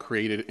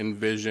created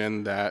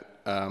envision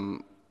that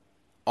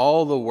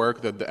all the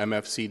work that the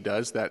MFC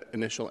does, that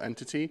initial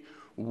entity,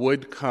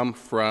 would come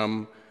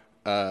from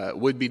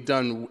would be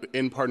done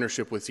in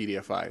partnership with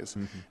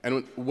CDFIs.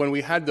 And when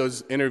we had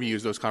those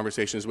interviews, those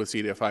conversations with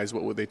CDFIs,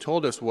 what they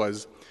told us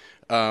was,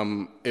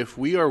 if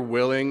we are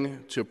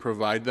willing to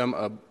provide them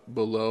a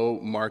below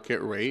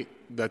market rate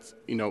that's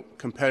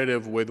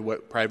competitive with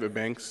what private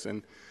banks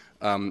and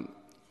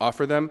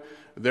offer them,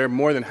 they're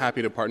more than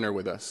happy to partner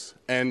with us.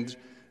 And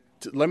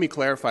let me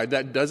clarify,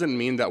 that doesn't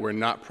mean that we're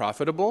not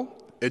profitable.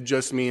 It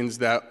just means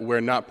that we're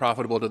not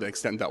profitable to the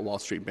extent that Wall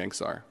Street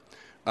banks are.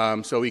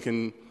 So we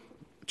can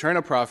turn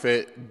a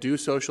profit, do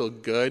social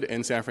good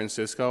in San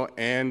Francisco,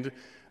 and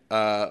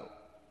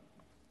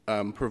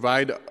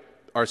provide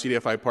our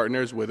CDFI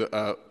partners with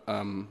a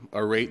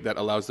rate that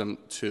allows them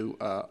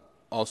to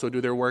also do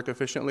their work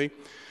efficiently.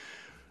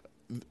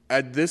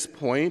 At this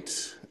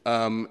point,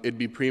 it'd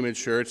be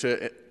premature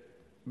to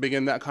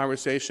begin that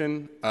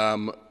conversation.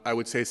 I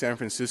would say San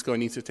Francisco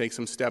needs to take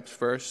some steps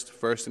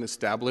first in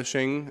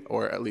establishing,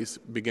 or at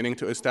least beginning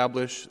to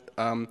establish,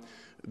 the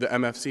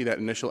MFC, that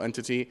initial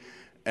entity,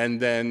 and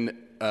then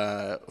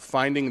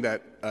finding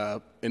that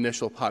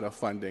initial pot of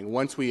funding.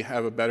 Once we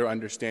have a better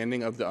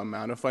understanding of the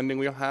amount of funding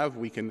we'll have,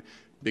 we can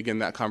begin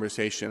that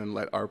conversation and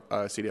let our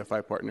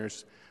CDFI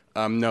partners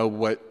know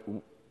what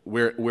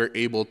we're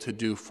able to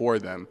do for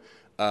them.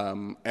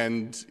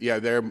 And yeah,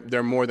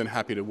 they're more than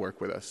happy to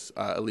work with us.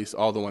 At least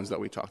all the ones that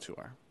we talk to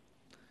are.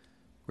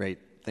 Great,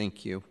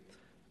 thank you.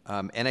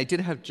 And I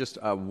did have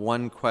just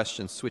one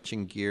question,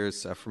 switching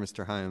gears for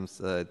Mr. Hyams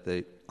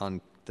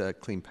on the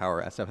Clean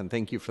Power SF, and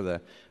thank you for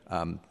the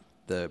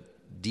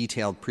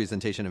detailed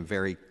presentation and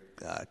very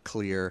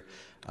clear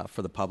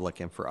for the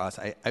public and for us.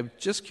 I'm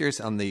just curious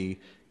on the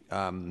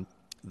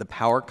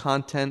power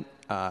content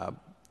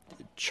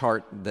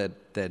chart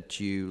that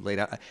you laid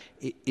out.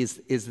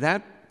 Is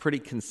that pretty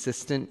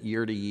consistent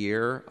year to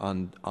year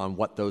on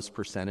what those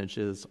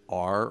percentages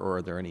are, or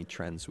are there any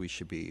trends we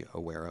should be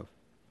aware of?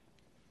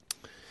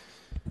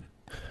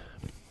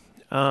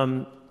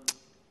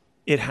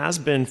 It has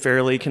been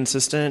fairly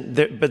consistent,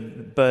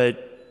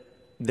 but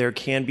there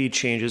can be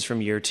changes from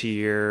year to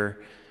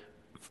year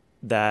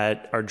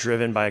that are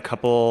driven by a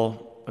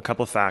couple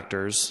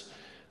factors.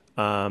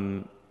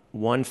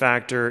 One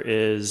factor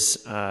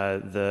is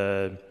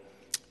the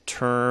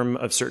term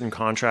of certain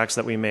contracts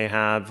that we may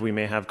have. We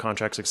may have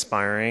contracts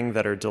expiring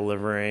that are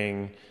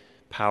delivering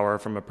power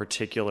from a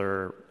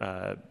particular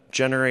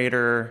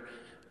generator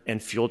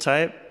and fuel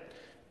type,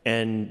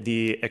 and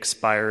the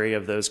expiry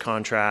of those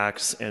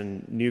contracts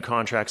and new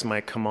contracts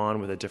might come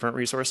on with a different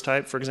resource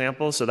type, for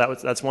example. So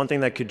that's one thing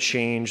that could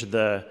change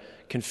the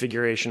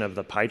configuration of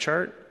the pie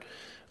chart.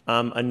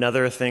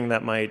 Another thing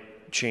that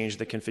might change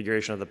the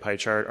configuration of the pie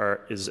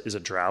chart is a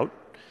drought.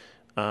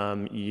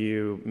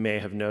 You may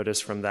have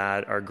noticed from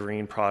that our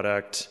green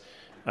product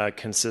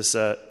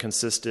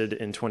consisted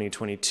in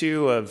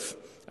 2022 of,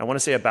 I want to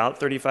say, about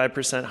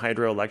 35%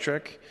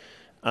 hydroelectric.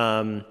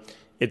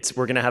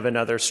 We're going to have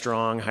another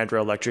strong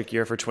hydroelectric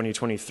year for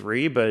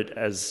 2023, but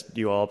as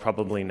you all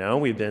probably know,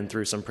 we've been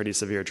through some pretty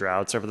severe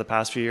droughts over the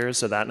past few years,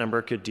 so that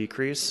number could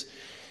decrease.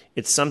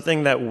 It's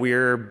something that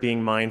we're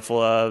being mindful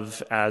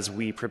of as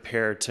we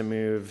prepare to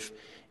move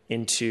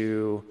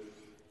into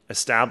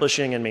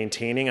establishing and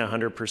maintaining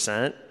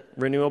 100%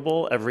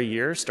 renewable every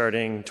year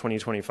starting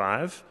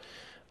 2025,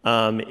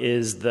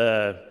 is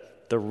the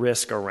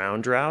risk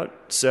around drought.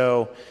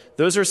 So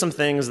those are some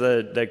things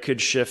that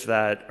could shift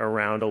that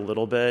around a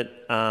little bit.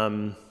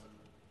 There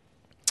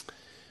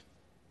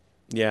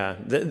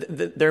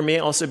may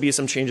also be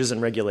some changes in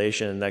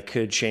regulation that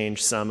could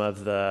change some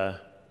of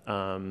the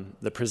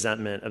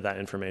presentment of that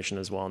information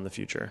as well in the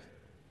future.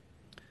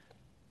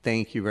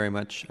 Thank you very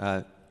much.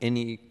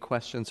 Any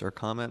questions or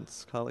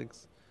comments,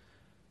 colleagues?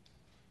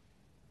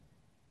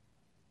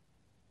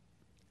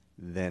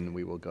 Then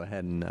we will go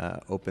ahead and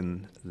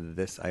open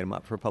this item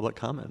up for public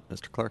comment.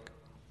 Mr. Clark.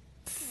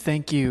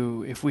 Thank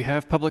you. If we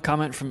have public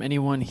comment from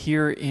anyone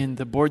here in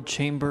the board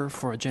chamber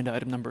for agenda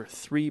item number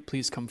 3,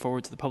 please come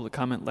forward to the public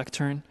comment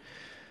lectern.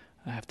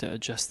 I have to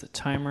adjust the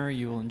timer.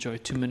 You will enjoy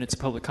 2 minutes of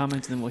public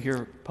comment, and then we'll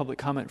hear public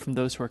comment from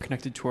those who are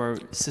connected to our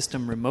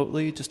system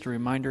remotely. Just a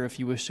reminder, if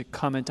you wish to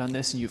comment on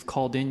this and you've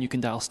called in, you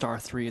can dial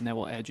 *3 and that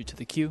will add you to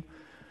the queue.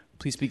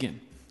 Please begin.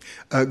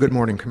 Good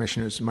morning,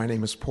 Commissioners. My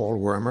name is Paul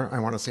Wormer. I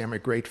want to say I'm a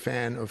great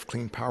fan of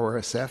Clean Power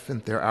SF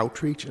and their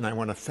outreach, and I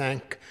want to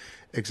thank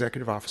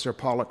Executive Officer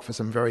Pollock for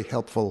some very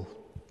helpful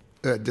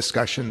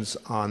discussions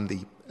on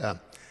the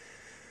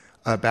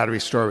battery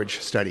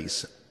storage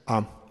studies.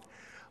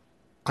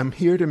 I'm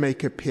here to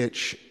make a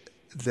pitch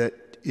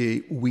that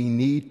we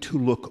need to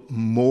look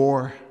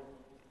more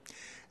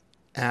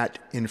at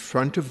in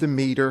front of the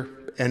meter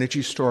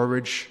energy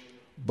storage,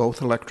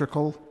 both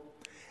electrical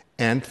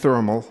and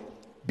thermal,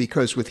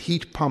 because with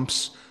heat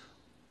pumps,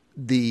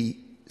 the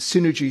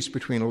synergies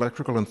between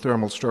electrical and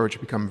thermal storage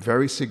become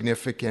very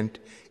significant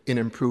in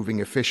improving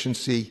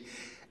efficiency,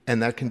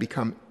 and that can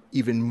become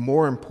even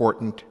more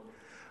important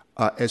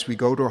as we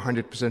go to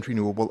 100%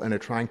 renewable and are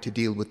trying to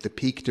deal with the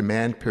peak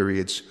demand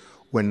periods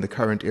when the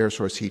current air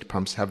source heat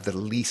pumps have the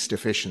least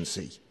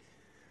efficiency,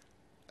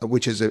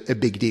 which is a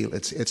big deal.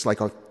 It's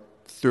like a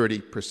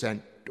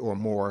 30% or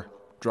more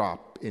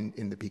drop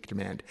in the peak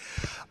demand.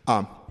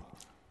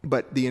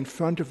 But the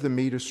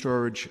in-front-of-the-meter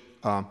storage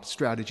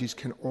strategies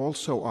can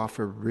also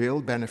offer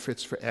real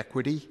benefits for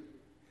equity.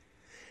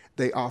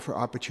 They offer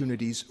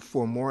opportunities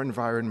for more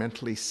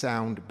environmentally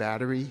sound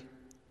battery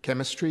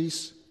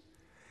chemistries,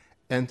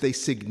 and they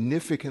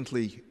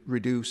significantly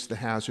reduce the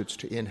hazards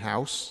to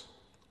in-house.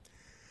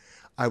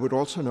 I would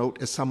also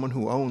note, as someone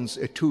who owns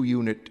a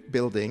 2-unit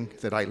building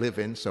that I live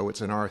in, so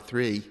it's an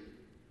R3,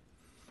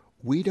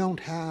 we don't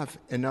have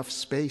enough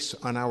space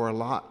on our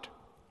lot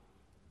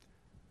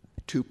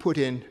to put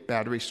in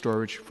battery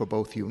storage for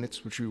both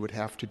units, which we would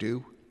have to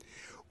do.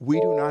 We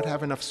do not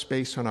have enough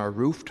space on our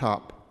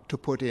rooftop to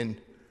put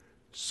in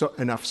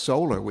enough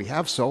solar. We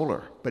have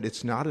solar, but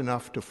it's not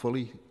enough to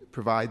fully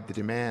provide the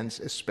demands,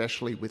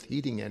 especially with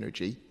heating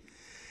energy.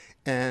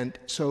 And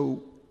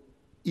so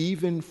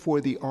even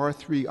for the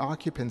R3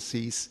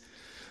 occupancies,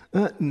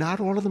 not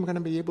all of them are going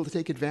to be able to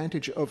take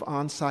advantage of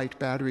on-site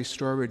battery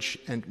storage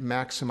and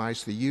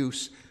maximize the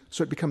use.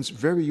 So it becomes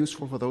very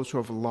useful for those who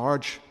have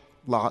large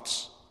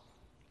lots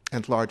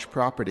and large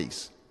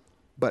properties.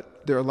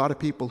 But there are a lot of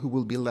people who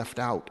will be left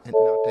out and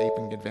not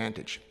taking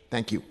advantage.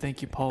 Thank you.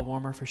 Thank you, Paul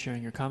Warmer, for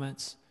sharing your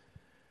comments.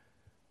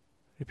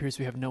 It appears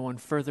we have no one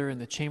further in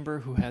the chamber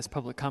who has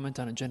public comment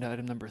on agenda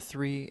item number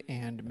 3.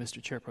 And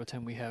Mr. Chair Pro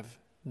Tem, we have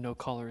no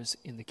callers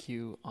in the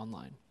queue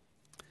online.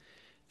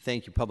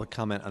 Thank you. Public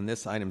comment on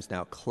this item is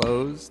now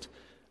closed.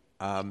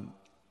 And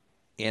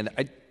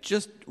I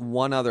just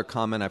one other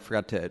comment. I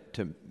forgot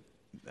to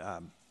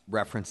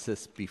reference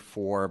this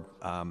before.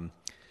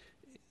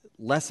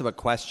 Less of a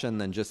question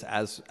than just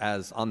as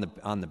on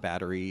the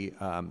battery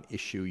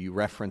issue. You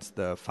referenced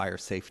the fire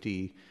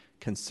safety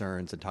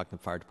concerns and talking to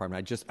the fire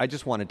department. I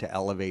just wanted to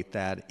elevate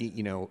that,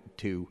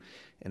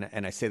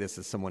 and I say this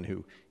as someone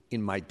who,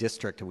 in my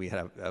district, we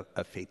had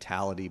a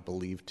fatality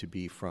believed to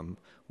be from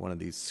one of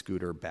these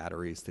scooter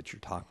batteries that you're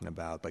talking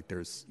about. Like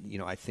there's,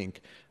 I think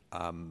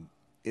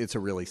it's a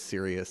really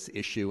serious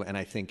issue, and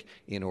I think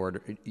in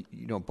order,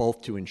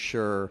 both to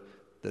ensure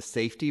the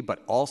safety,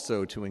 but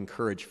also to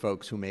encourage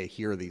folks who may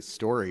hear these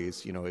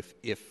stories,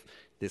 if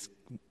this,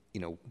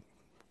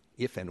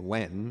 if and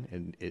when,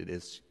 and it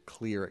is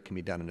clear it can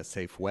be done in a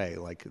safe way,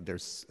 like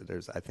there's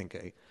I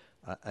think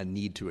a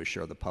need to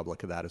assure the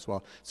public of that as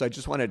well. So I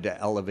just wanted to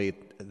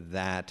elevate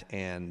that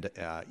and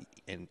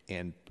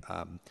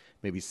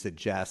maybe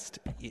suggest,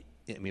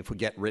 if we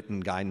get written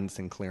guidance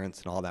and clearance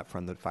and all that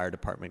from the fire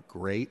department,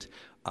 great.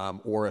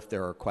 Or if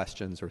there are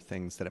questions or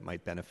things that it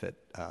might benefit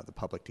the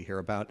public to hear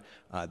about,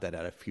 that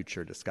at a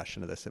future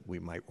discussion of this, that we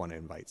might want to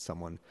invite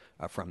someone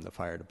from the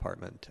fire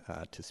department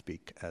to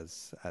speak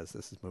as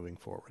this is moving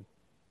forward.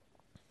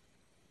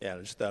 Yeah,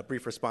 just a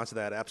brief response to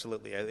that.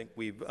 Absolutely. I think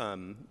we've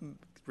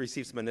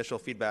received some initial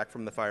feedback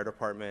from the fire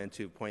department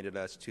who pointed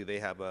us to, they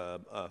have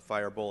a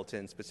fire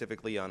bulletin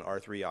specifically on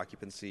R3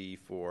 occupancy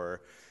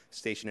for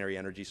stationary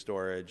energy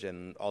storage,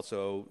 and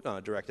also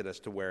directed us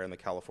to where in the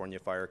California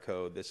Fire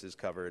Code this is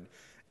covered,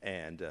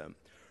 and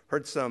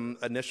heard some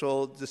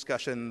initial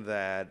discussion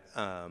that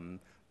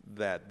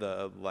that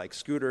the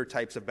scooter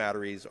types of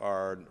batteries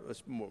are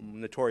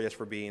notorious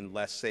for being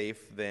less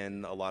safe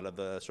than a lot of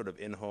the sort of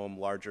in-home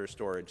larger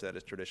storage that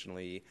is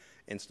traditionally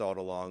installed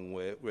along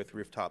with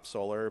rooftop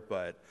solar,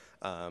 but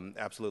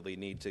absolutely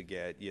need to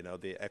get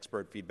the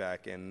expert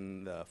feedback,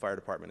 and the fire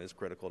department is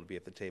critical to be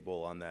at the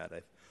table on that.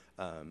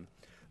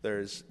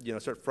 There's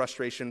sort of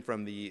frustration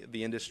from the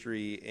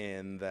industry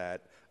in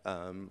that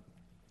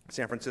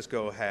San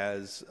Francisco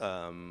has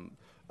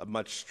a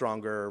much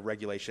stronger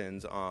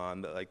regulations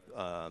on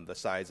the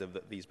size of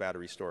these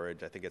battery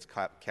storage. I think it's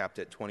capped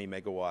at 20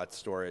 megawatts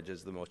storage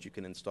is the most you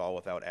can install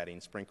without adding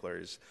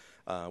sprinklers,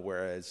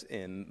 whereas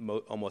in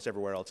almost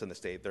everywhere else in the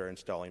state they're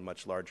installing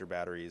much larger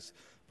batteries.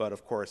 But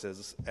of course,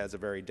 as a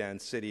very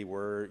dense city,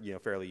 we're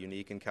fairly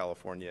unique in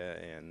California,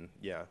 and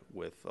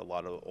with a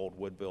lot of old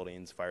wood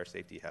buildings, fire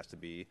safety has to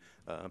be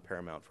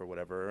paramount for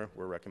whatever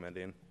we're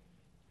recommending.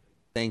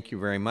 Thank you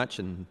very much,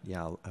 and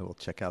I will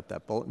check out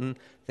that bulletin.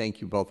 Thank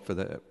you both for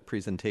the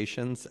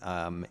presentations,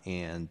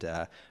 and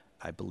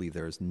I believe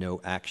there is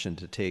no action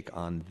to take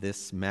on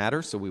this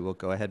matter, so we will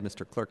go ahead,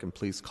 Mr. Clerk, and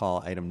please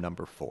call item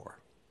number 4.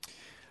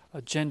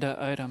 Agenda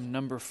item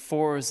number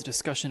 4 is a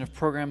discussion of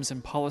programs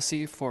and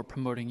policy for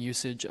promoting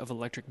usage of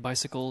electric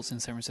bicycles in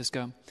San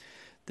Francisco.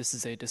 This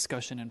is a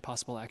discussion and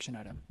possible action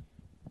item.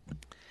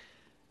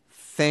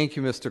 Thank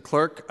you, Mr.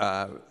 Clerk.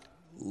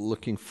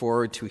 Looking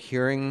forward to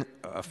hearing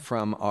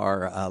from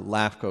our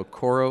LAFCO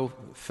Coro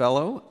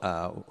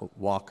Fellow,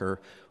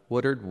 Walker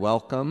Woodard.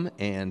 Welcome,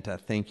 and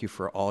thank you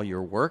for all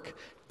your work.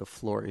 The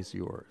floor is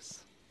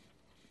yours.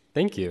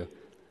 Thank you.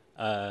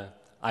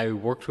 I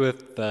worked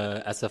with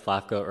the SF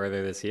LAFCO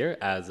earlier this year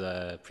as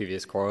a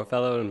previous Coro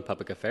Fellow in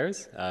Public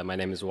Affairs. My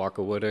name is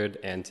Walker Woodard,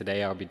 and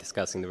today I'll be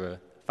discussing the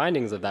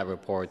findings of that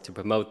report to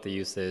promote the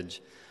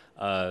usage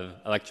of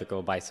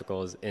electrical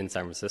bicycles in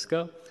San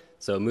Francisco.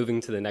 So moving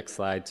to the next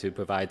slide to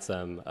provide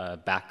some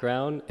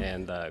background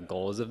and the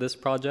goals of this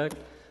project.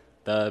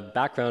 The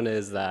background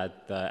is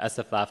that the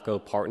SF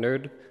LAFCO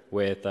partnered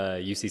with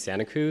UC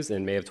Santa Cruz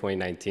in May of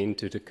 2019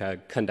 to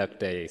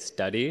conduct a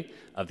study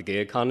of the gig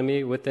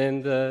economy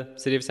within the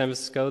city of San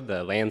Francisco,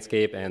 the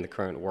landscape, and the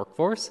current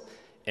workforce.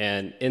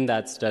 And in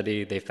that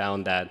study, they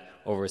found that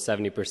over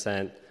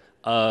 70%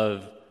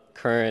 of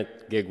current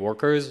gig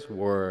workers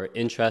were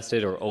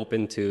interested or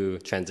open to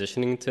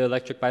transitioning to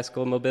electric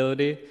bicycle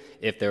mobility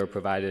if they were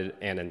provided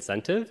an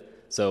incentive.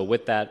 So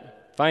with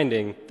that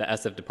finding, the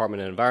SF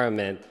Department of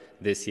Environment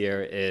this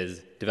year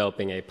is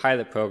developing a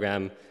pilot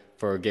program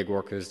for gig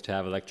workers to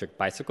have electric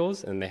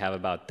bicycles, and they have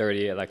about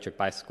 30 electric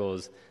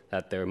bicycles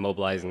that they're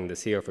mobilizing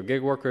this year for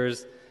gig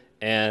workers.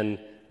 And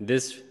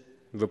this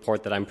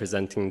report that I'm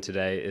presenting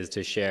today is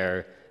to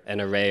share an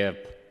array of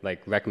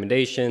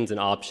recommendations and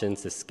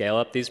options to scale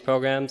up these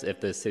programs if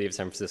the city of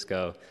San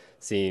Francisco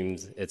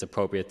seems it's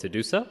appropriate to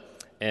do so.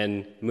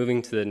 And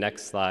moving to the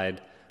next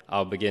slide,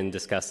 I'll begin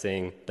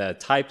discussing the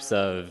types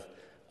of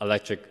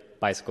electric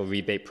bicycle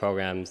rebate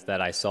programs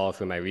that I saw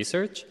through my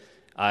research.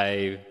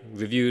 I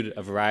reviewed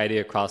a variety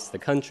across the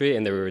country,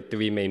 and there were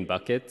three main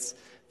buckets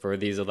for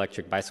these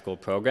electric bicycle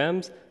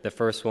programs. The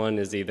first one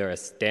is either a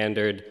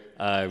standard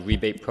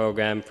rebate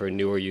program for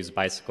newer used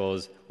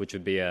bicycles, which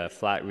would be a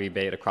flat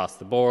rebate across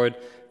the board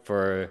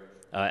for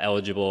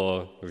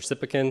eligible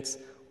recipients,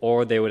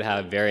 or they would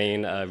have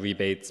varying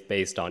rebates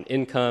based on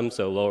income,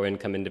 so lower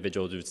income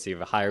individuals would receive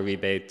a higher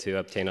rebate to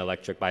obtain an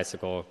electric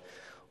bicycle,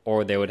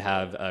 or they would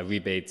have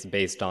rebates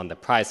based on the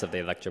price of the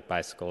electric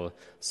bicycle.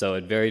 So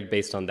it varied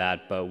based on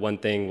that, but one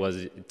thing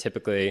was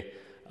typically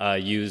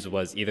used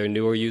was either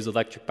new or used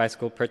electric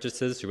bicycle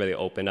purchases to really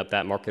open up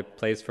that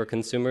marketplace for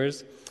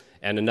consumers.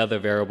 And another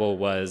variable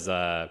was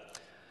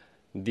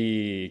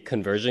the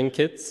conversion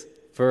kits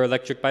for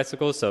electric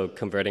bicycles, so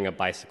converting a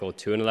bicycle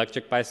to an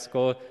electric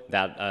bicycle,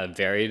 that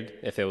varied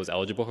if it was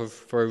eligible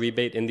for a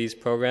rebate in these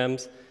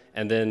programs.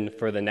 And then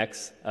for the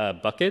next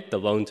bucket, the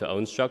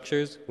loan-to-own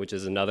structures, which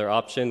is another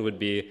option, would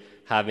be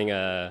having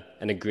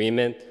an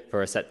agreement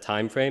for a set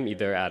time frame,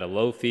 either at a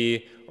low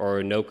fee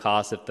or no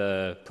cost if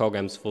the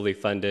program's fully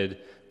funded,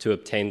 to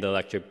obtain the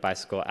electric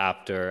bicycle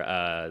after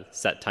a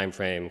set time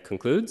frame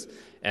concludes.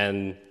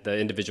 And the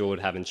individual would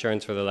have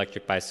insurance for the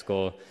electric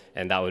bicycle,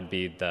 and that would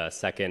be the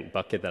second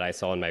bucket that I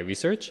saw in my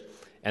research.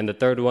 And the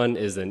third one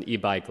is an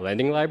e-bike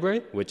lending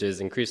library, which is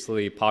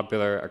increasingly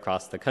popular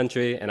across the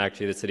country. And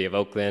actually, the city of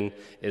Oakland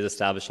is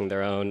establishing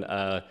their own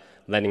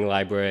lending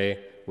library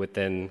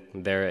within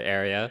their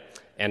area.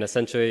 And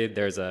essentially,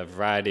 there's a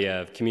variety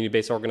of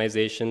community-based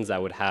organizations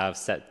that would have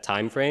set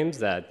time frames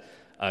that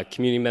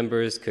community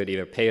members could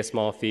either pay a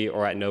small fee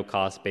or at no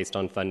cost based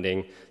on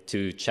funding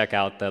to check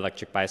out the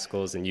electric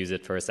bicycles and use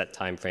it for a set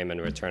time frame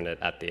and return it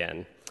at the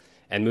end.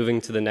 And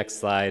moving to the next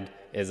slide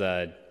is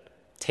a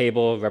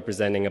table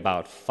representing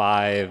about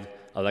 5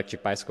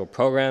 electric bicycle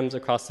programs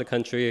across the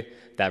country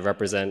that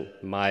represent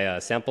my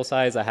sample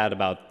size. I had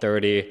about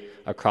 30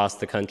 across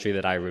the country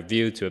that I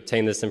reviewed to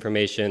obtain this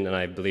information, and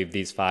I believe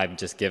these 5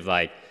 just give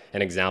an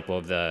example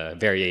of the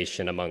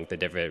variation among the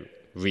different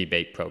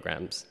rebate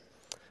programs.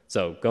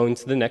 So going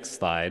to the next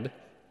slide,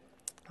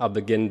 I'll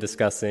begin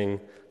discussing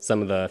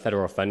some of the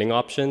federal funding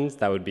options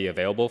that would be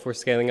available for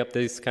scaling up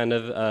this kind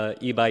of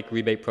e-bike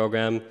rebate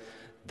program.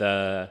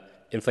 The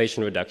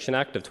Inflation Reduction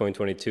Act of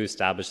 2022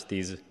 established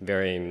these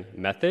varying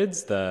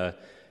methods. The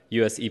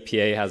U.S.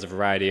 EPA has a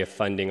variety of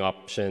funding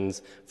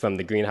options from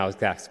the Greenhouse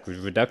Gas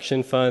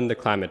Reduction Fund, the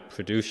Climate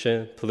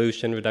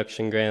Pollution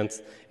Reduction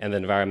Grants, and the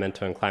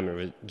Environmental and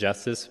Climate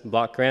Justice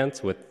Block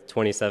Grants with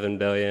 $27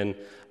 billion,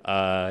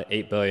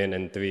 $8 billion,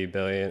 and $3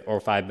 billion, or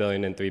 $5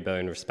 billion and $3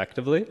 billion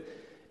respectively.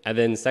 And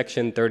then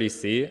Section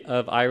 30C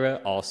of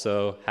IRA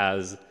also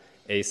has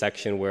a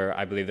section where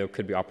I believe there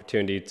could be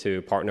opportunity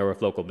to partner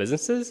with local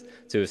businesses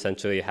to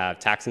essentially have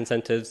tax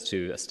incentives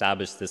to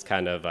establish this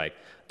kind of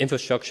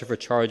infrastructure for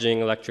charging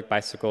electric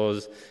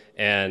bicycles.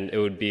 And it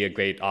would be a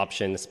great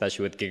option,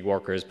 especially with gig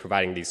workers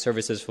providing these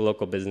services for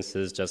local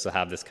businesses, just to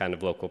have this kind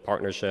of local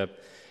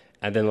partnership.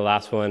 And then the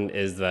last one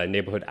is the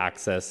Neighborhood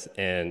Access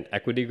and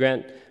Equity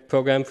Grant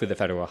Program through the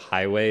Federal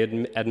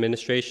Highway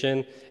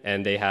Administration.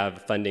 And they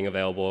have funding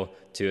available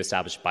to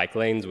establish bike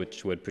lanes,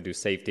 which would produce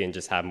safety and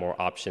just have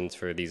more options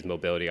for these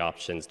mobility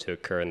options to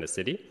occur in the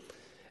city.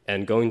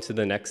 And going to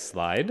the next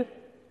slide,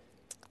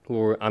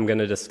 I'm going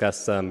to discuss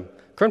some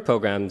current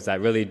programs that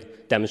really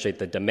demonstrate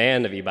the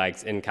demand of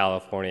e-bikes in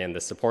California and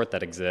the support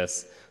that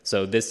exists.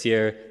 So this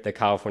year, the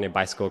California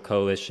Bicycle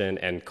Coalition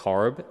and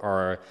CARB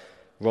are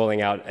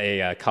rolling out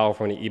a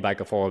California e-bike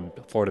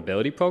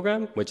affordability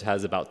program, which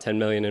has about $10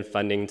 million in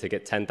funding to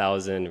get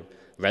 10,000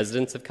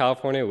 residents of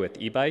California with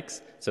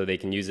e-bikes so they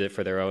can use it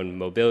for their own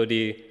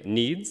mobility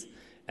needs.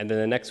 And then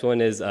the next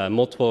one is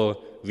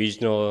multiple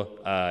regional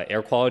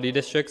air quality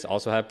districts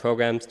also have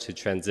programs to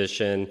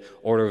transition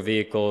older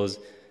vehicles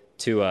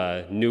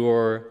to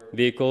newer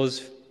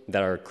vehicles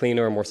that are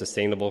cleaner and more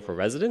sustainable for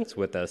residents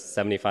with a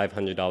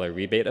 $7,500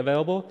 rebate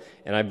available.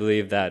 And I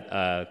believe that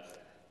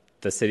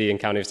the city and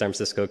county of San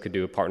Francisco could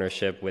do a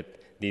partnership with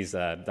these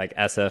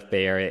SF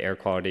Bay Area Air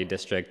Quality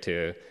District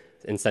to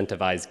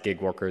incentivize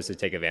gig workers to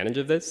take advantage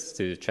of this,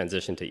 to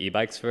transition to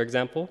e-bikes, for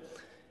example.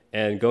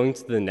 And going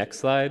to the next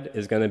slide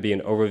is going to be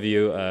an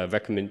overview,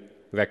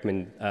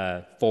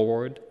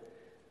 forward.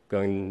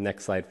 Going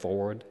next slide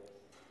forward.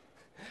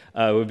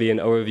 Would be an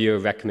overview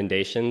of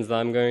recommendations that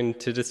I'm going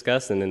to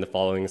discuss, and in the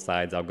following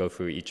slides, I'll go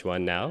through each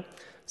one now.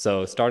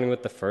 So starting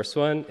with the first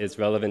one is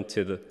relevant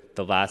to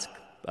the last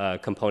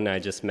component I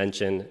just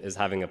mentioned, is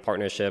having a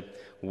partnership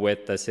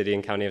with the City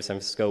and County of San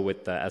Francisco,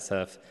 with the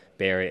SF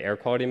Bay Area Air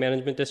Quality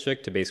Management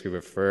District, to basically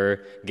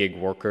refer gig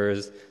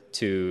workers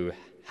to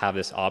have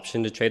this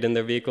option to trade in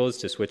their vehicles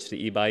to switch to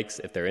e-bikes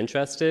if they're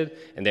interested,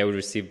 and they would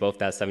receive both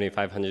that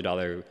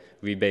 $7,500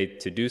 rebate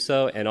to do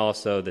so, and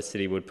also the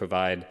city would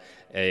provide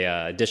a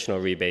additional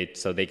rebate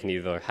so they can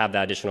either have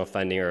that additional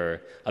funding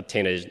or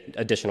obtain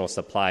additional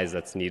supplies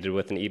that's needed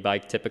with an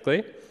e-bike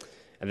typically.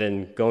 And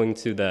then going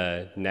to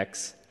the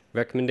next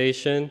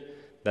recommendation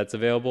that's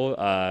available,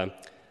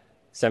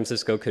 San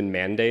Francisco could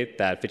mandate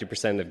that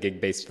 50% of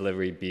gig-based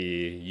delivery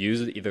be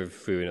used either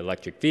through an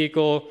electric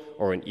vehicle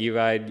or an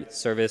e-ride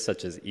service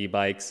such as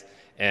e-bikes,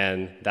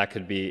 and that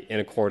could be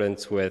in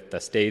accordance with the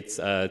state's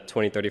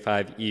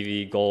 2035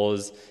 EV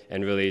goals,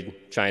 and really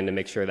trying to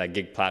make sure that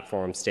gig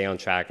platforms stay on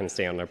track and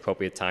stay on an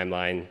appropriate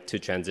timeline to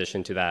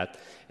transition to that.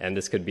 And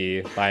this could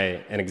be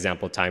by an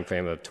example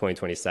timeframe of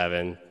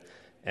 2027.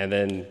 And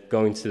then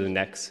going to the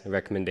next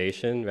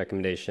recommendation,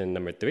 recommendation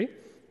number 3.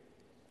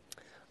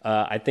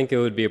 I think it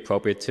would be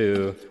appropriate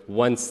to,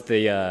 once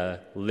the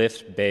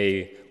Lyft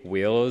Bay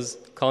Wheels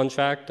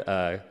contract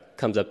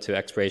comes up to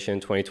expiration in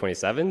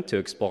 2027, to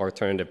explore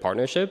alternative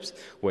partnerships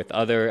with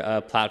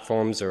other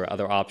platforms or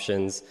other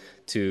options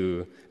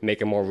to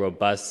make a more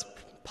robust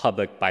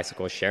public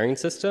bicycle sharing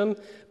system,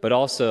 but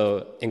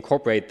also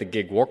incorporate the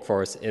gig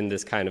workforce in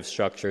this kind of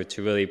structure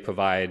to really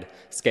provide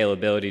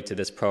scalability to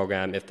this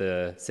program if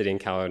the city and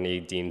county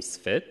deems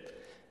fit.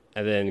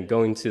 And then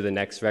going to the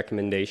next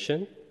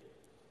recommendation,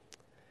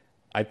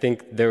 I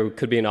think there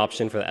could be an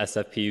option for the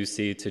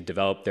SFPUC to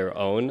develop their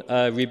own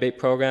rebate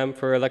program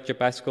for electric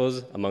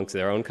bicycles amongst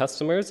their own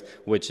customers,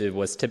 which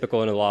was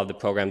typical in a lot of the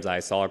programs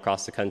I saw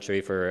across the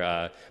country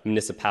for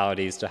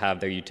municipalities to have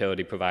their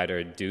utility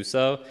provider do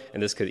so.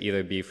 And this could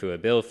either be through a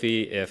bill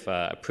fee if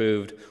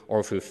approved,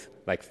 or through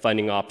like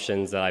funding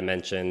options that I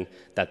mentioned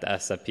that the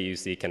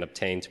SFPUC can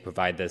obtain to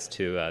provide this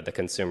to the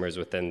consumers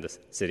within the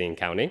city and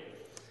county.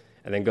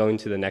 And then going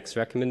to the next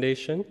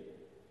recommendation.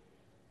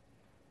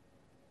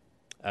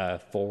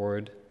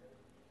 Forward.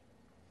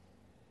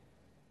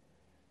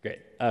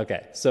 Great.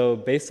 Okay. So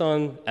based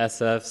on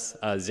SF's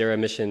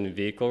zero-emission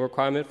vehicle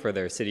requirement for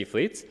their city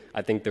fleets,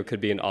 I think there could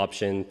be an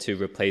option to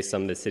replace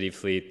some of the city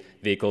fleet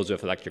vehicles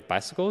with electric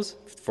bicycles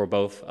for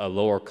both a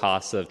lower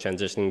cost of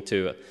transitioning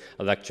to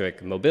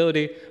electric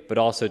mobility, but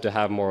also to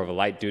have more of a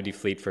light-duty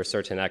fleet for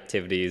certain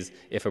activities,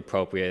 if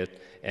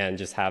appropriate, and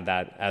just have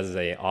that as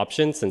an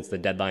option, since the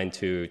deadline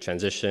to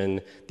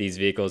transition these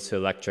vehicles to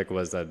electric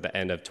was at the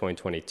end of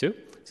 2022.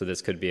 So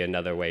this could be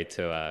another way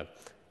to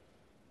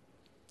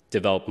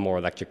develop more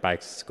electric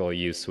bicycle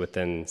use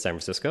within San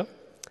Francisco.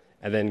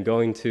 And then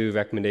going to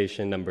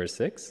recommendation number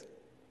 6,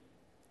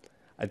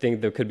 I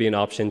think there could be an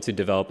option to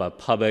develop a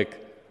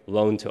public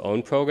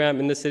loan-to-own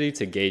program in the city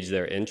to gauge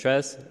their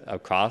interest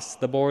across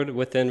the board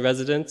within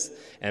residents,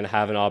 and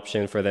have an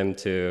option for them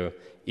to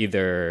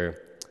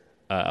either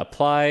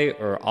apply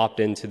or opt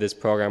into this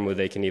program, where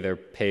they can either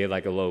pay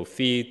like a low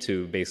fee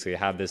to basically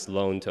have this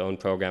loan-to-own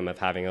program of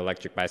having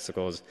electric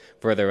bicycles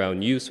for their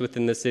own use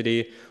within the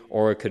city,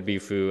 or it could be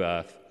through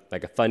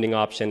like a funding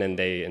option, and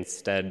they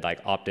instead like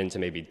opt into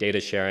maybe data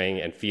sharing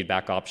and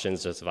feedback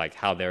options, just like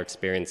how their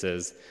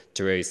experiences,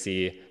 to really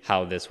see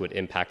how this would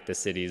impact the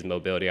city's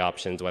mobility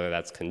options, whether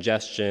that's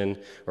congestion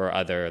or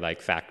other like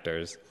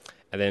factors.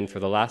 And then for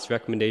the last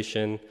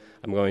recommendation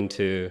I'm going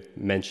to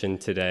mention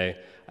today,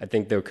 I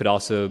think there could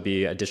also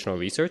be additional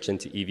research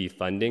into EV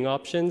funding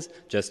options,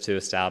 just to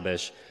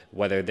establish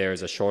whether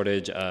there's a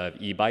shortage of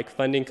e-bike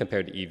funding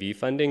compared to EV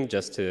funding,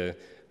 just to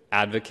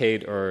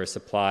advocate or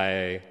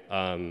supply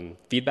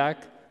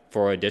feedback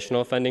for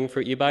additional funding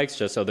for e-bikes,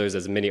 just so there's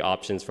as many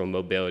options for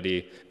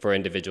mobility for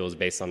individuals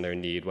based on their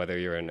need, whether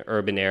you're in an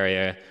urban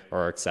area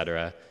or et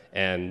cetera.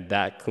 And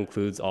that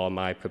concludes all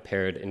my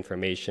prepared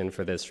information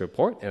for this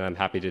report, and I'm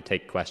happy to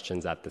take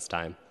questions at this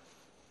time.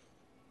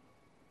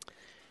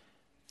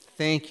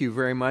 Thank you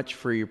very much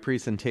for your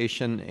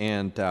presentation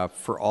and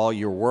for all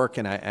your work.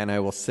 And I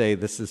will say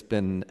this has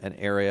been an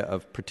area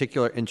of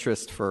particular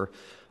interest for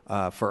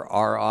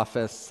our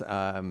office,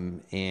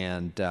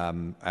 and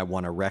I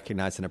want to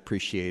recognize and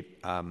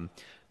appreciate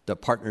the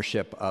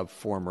partnership of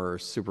former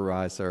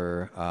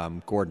Supervisor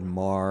Gordon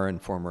Marr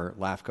and former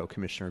LAFCO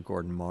Commissioner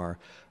Gordon Marr,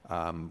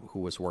 who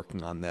was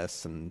working on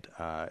this and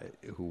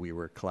who we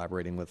were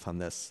collaborating with on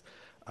this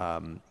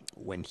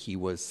when he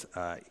was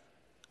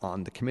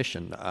on the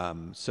commission.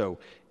 So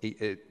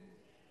it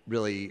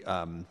really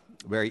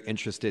very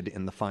interested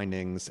in the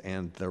findings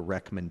and the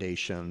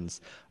recommendations.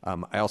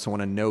 I also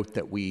want to note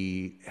that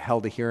we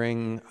held a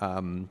hearing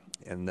at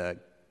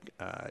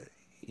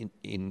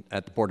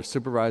the Board of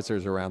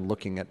Supervisors around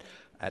looking at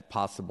at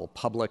possible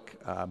public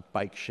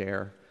bike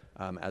share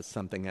as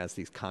something as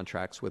these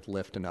contracts with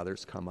Lyft and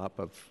others come up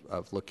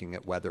of looking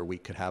at whether we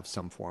could have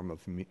some form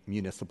of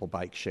municipal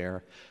bike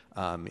share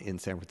in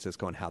San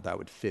Francisco and how that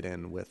would fit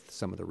in with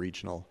some of the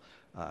regional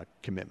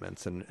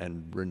commitments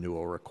and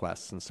renewal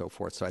requests and so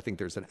forth. So I think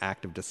there's an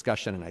active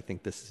discussion, and I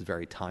think this is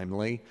very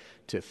timely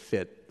to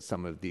fit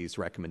some of these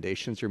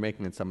recommendations you're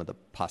making and some of the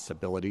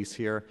possibilities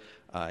here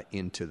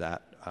into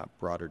that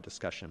broader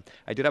discussion.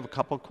 I did have a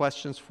couple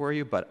questions for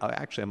you, but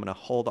actually I'm going to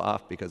hold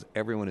off because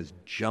everyone is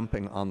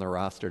jumping on the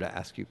roster to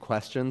ask you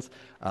questions.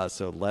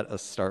 So let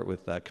us start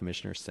with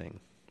Commissioner Singh.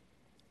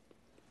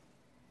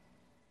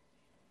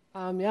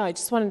 Yeah, I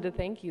just wanted to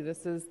thank you.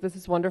 This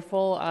is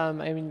wonderful. I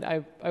mean,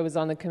 I was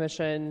on the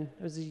commission.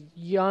 I was a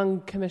young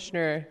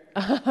commissioner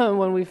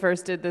when we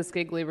first did this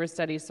gig labor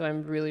study, so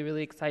I'm really,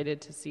 really excited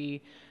to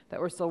see that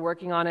we're still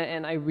working on it.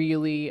 And I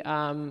really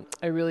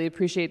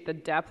appreciate the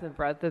depth and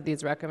breadth of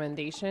these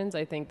recommendations.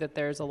 I think that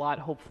there's a lot,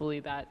 hopefully,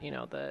 that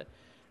the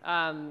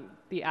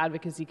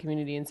advocacy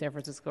community in San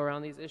Francisco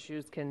around these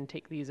issues can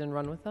take these and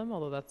run with them.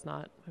 Although that's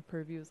not my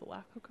purview as a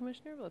LAFCO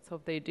commissioner, but let's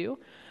hope they do.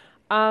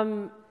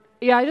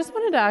 Yeah, I just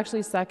wanted to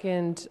actually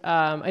second.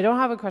 I don't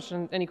have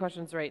any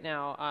questions right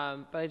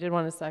now, but I did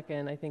want to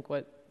second. I think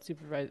what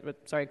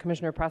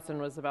Commissioner Preston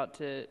was about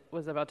to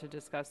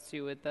discuss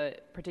too, with the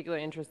particular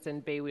interest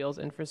in Bay Wheels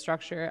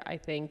infrastructure. I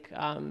think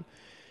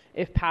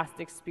if past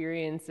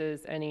experience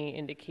is any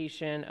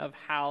indication of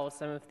how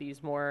some of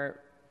these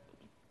more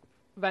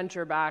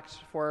venture-backed,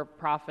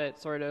 for-profit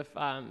sort of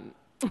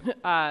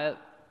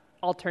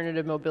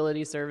alternative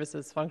mobility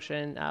services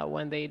function,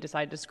 when they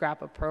decide to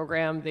scrap a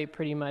program, they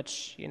pretty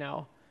much,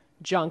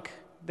 junk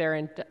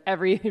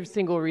every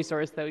single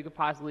resource that we could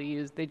possibly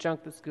use. They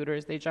junk the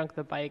scooters, they junk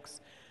the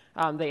bikes,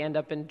 they end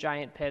up in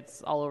giant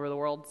pits all over the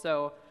world.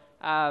 So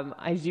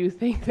I do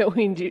think that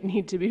we do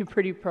need to be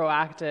pretty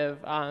proactive,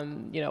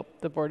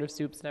 the Board of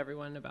Soups and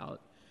everyone about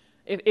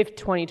if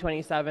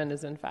 2027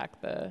 is in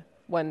fact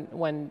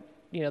when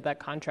that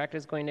contract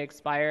is going to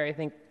expire.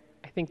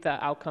 I think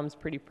the outcome's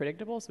pretty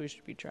predictable, so we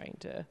should be trying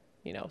to,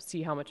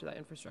 see how much of that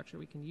infrastructure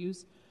we can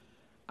use.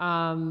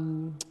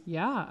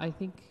 Yeah, I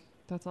think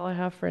that's all I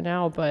have for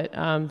now. But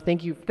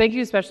thank you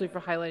especially for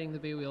highlighting the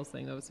Bay Wheels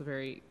thing. That was a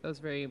very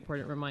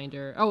important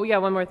reminder. Oh yeah,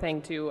 one more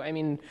thing too. I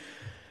mean,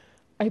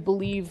 I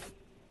believe,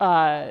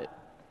 one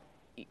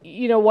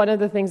of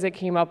the things that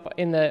came up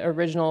in the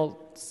original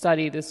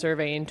study, the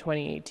survey in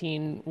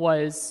 2018,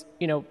 was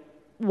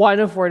one,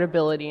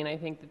 affordability, and I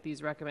think that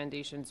these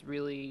recommendations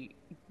really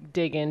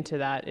dig into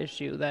that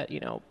issue that,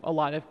 a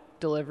lot of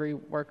delivery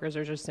workers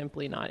are just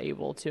simply not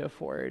able to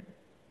afford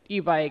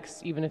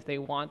e-bikes even if they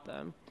want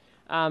them.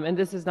 And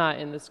this is not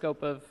in the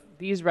scope of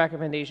these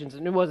recommendations,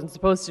 and it wasn't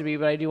supposed to be,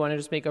 but I do want to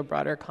just make a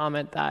broader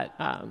comment that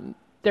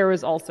there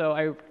was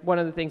also, one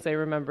of the things I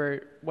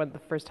remember when the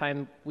first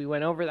time we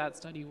went over that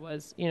study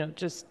was,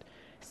 just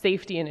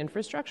safety and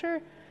infrastructure.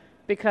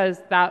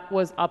 Because that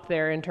was up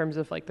there in terms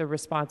of like the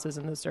responses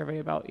in the survey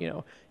about,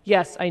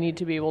 yes, I need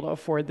to be able to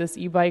afford this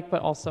e-bike,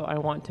 but also I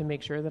want to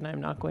make sure that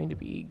I'm not going to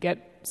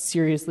get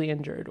seriously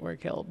injured or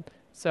killed.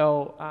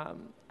 So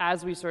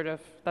as we sort of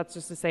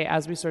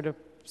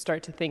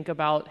start to think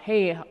about,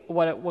 hey,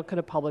 what could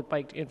a public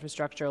bike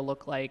infrastructure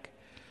look like,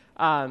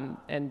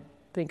 and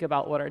think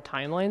about what our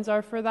timelines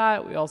are for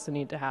that, we also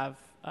need to have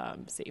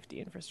safety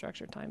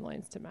infrastructure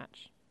timelines to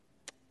match.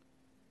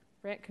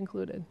 Rant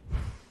concluded.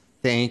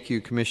 Thank you,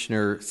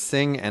 Commissioner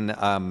Singh. And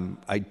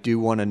I do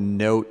want to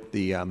note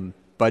the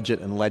Budget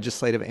and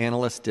Legislative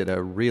Analyst did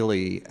a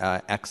really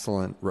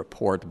excellent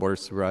report. The Board of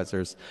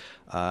Supervisors,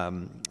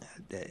 the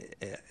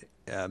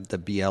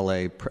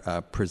BLA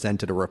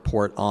presented a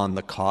report on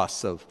the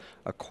costs of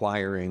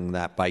acquiring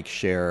that bike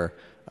share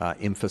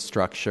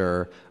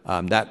infrastructure.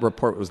 That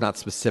report was not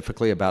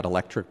specifically about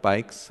electric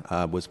bikes,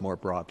 was more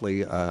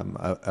broadly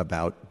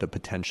about the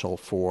potential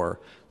for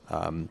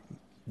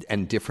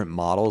and different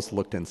models,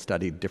 looked and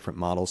studied different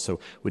models. So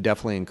we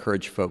definitely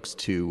encourage folks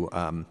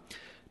to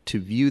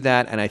view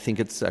that. And I think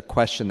it's a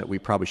question that we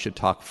probably should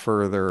talk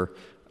further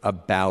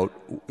about,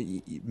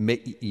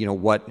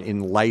 what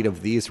in light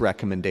of these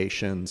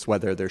recommendations,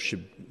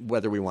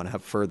 whether we want to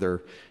have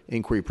further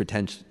inquiry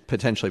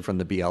potentially from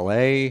the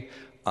BLA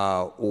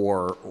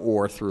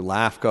or through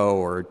LAFCO,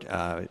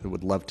 or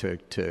would love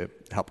to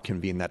help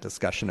convene that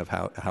discussion of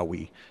how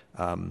we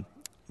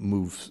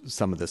move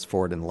some of this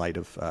forward in light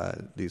of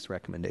these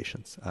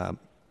recommendations.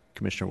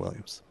 Commissioner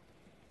Williams.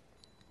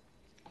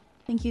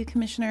 Thank you,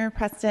 Commissioner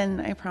Preston.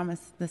 I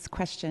promise this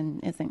question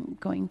isn't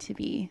going to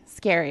be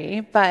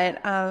scary,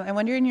 but I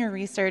wonder in your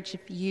research if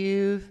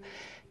you've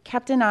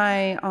kept an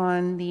eye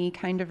on the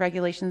kind of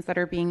regulations that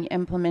are being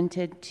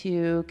implemented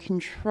to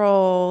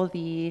control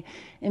the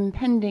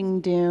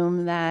impending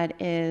doom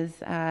that is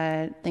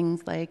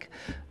things like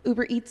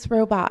Uber Eats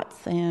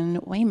robots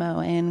and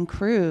Waymo and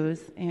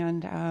Cruise,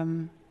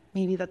 and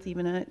maybe that's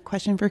even a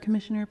question for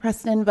Commissioner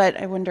Preston, but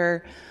I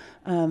wonder,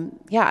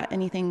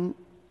 anything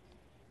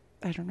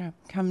I don't know,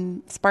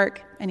 come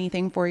spark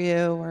anything for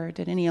you, or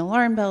did any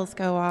alarm bells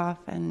go off?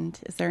 And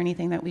is there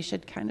anything that we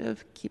should kind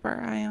of keep our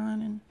eye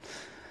on? And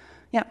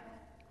yeah.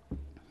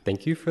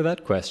 Thank you for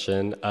that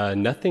question.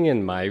 Nothing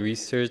in my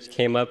research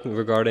came up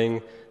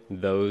regarding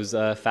those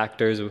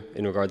factors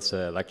in regards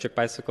to electric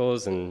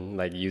bicycles and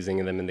like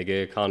using them in the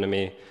gig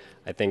economy.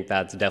 I think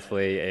that's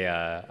definitely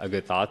a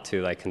good thought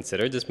to like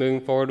consider just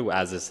moving forward,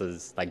 as this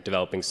is like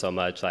developing so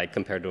much, like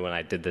compared to when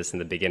I did this in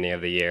the beginning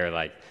of the year.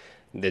 Like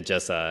it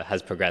just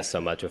has progressed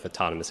so much with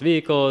autonomous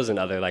vehicles and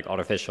other like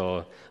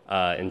artificial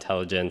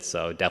intelligence.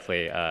 So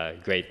definitely a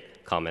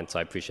great comment. So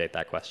I appreciate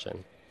that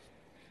question.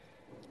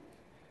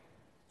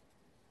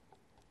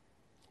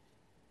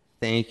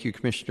 Thank you,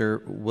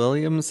 Commissioner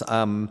Williams.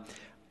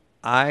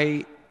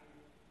 I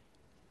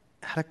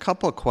had a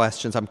couple of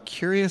questions. I'm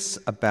curious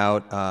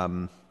about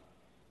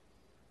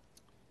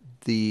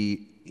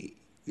the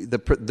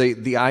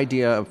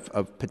idea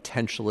of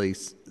potentially,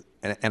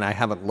 and I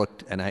haven't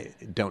looked, and I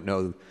don't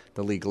know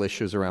the legal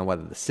issues around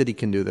whether the city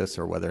can do this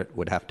or whether it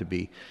would have to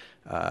be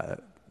a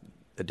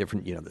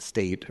different, the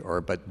state,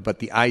 but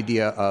the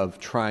idea of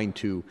trying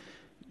to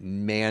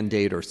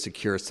mandate or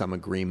secure some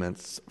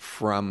agreements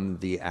from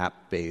the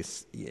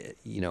app-based,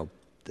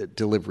 the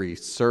delivery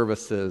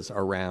services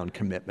around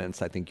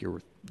commitments. I think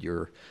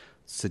your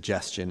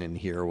suggestion in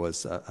here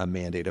was a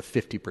mandate of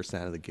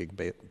 50% of the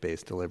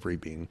gig-based delivery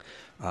being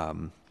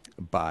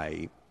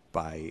by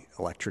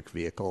electric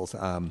vehicles.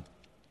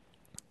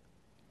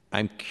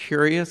 I'm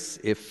curious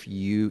if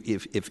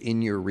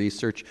in your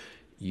research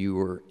you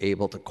were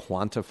able to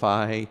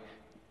quantify,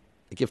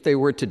 like if they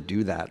were to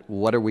do that,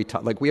 what are we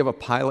talking? Like we have a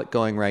pilot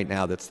going right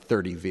now that's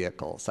 30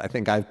 vehicles. I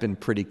think I've been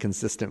pretty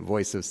consistent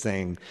voice of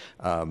saying,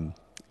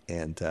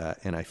 and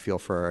I feel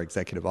for our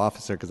executive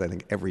officer, because I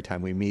think every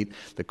time we meet,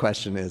 the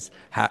question is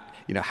how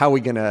are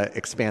we going to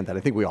expand that? I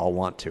think we all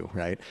want to,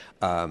 right?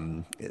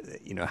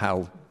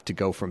 How to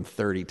go from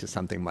 30 to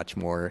something much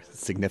more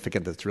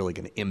significant that's really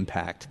going to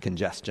impact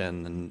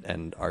congestion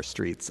and our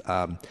streets.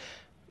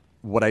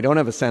 What I don't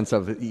have a sense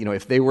of,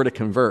 if they were to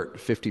convert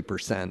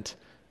 50%,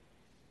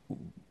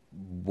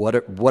 what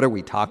are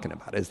we talking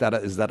about? Is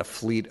that a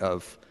fleet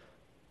of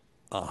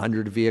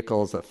 100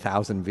 vehicles,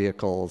 1,000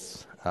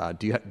 vehicles?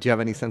 Do you have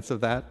any sense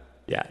of that?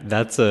 Yeah,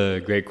 that's a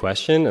great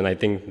question, and I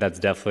think that's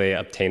definitely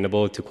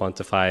obtainable to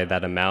quantify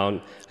that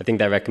amount. I think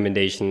that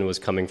recommendation was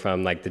coming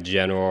from like the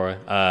general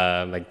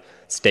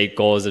state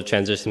goals of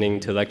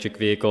transitioning to electric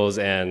vehicles,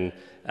 and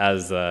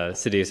as the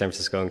city of San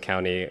Francisco and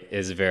county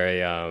is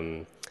very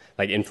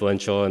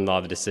influential in a lot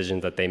of the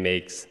decisions that they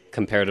make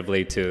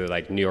comparatively to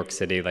like New York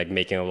City, like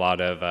making a lot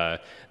of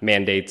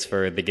mandates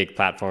for the gig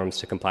platforms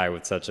to comply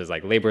with, such as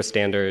like labor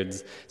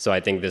standards. So I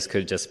think this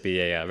could just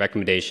be a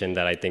recommendation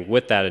that I think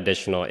with that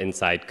additional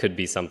insight could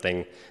be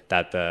something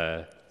that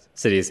the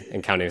cities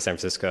and county of San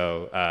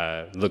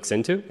Francisco looks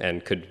into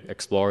and could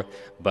explore.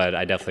 But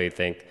I definitely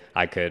think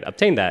I could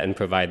obtain that and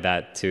provide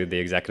that to the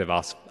executive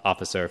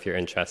officer if you're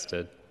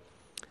interested.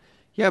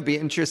 Yeah, it'd be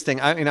interesting.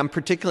 I'm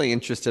particularly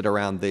interested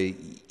around the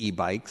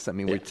e-bikes.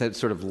 We're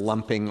sort of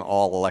lumping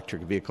all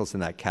electric vehicles in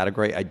that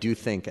category. I do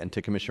think, and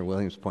to Commissioner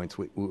Williams' points,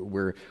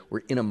 we're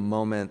in a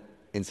moment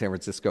in San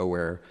Francisco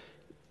where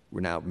we're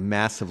now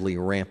massively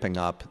ramping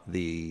up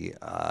the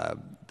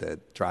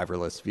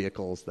driverless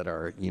vehicles that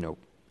are,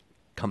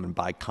 coming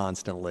by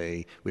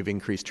constantly. We've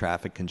increased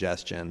traffic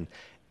congestion.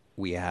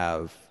 We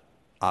have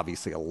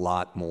obviously a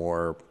lot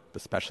more,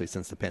 especially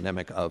since the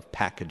pandemic, of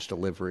package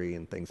delivery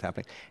and things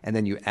happening. And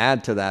then you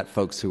add to that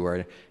folks who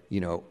are,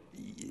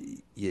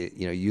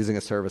 using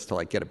a service to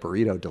like get a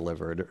burrito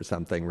delivered or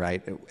something,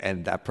 right?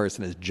 And that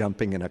person is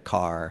jumping in a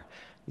car,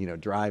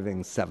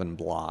 driving 7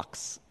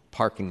 blocks,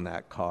 parking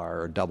that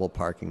car or double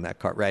parking that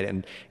car,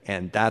 right?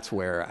 And that's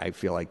where I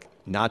feel like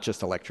not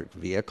just electric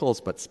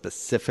vehicles, but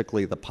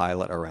specifically the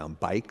pilot around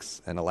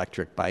bikes and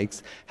electric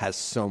bikes has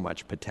so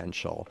much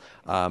potential.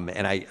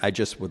 And I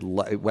just would,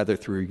 whether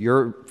through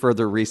your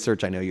further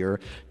research, I know you're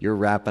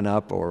wrapping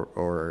up,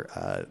 or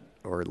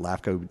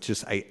LAFCO,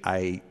 just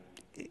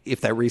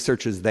if that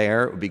research is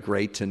there, it would be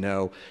great to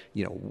know,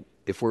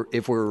 if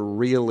we're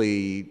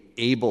really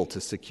able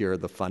to secure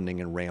the funding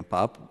and ramp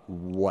up,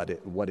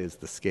 what is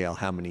the scale?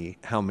 How many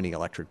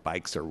electric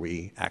bikes are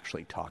we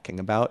actually talking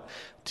about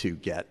to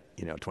get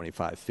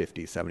 25,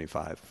 50,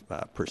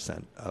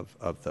 75%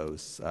 of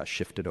those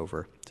shifted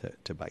over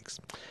to bikes?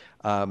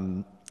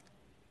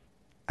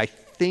 I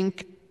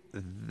think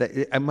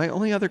that my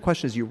only other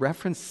question is, you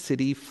referenced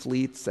city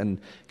fleets and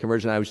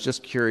conversion. I was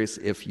just curious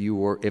if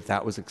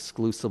that was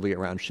exclusively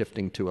around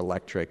shifting to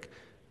electric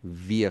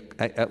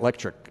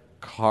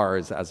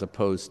cars, as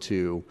opposed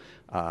to,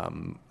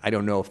 I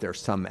don't know if there are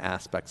some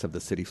aspects of the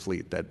city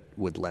fleet that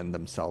would lend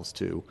themselves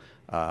to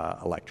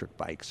electric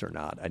bikes or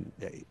not.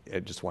 I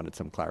just wanted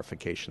some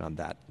clarification on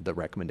that, the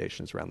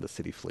recommendations around the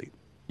city fleet.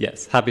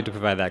 Yes, happy to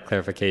provide that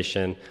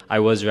clarification. I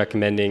was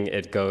recommending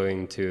it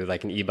going to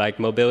like an e-bike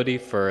mobility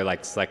for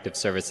like selective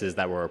services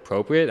that were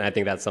appropriate. And I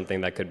think that's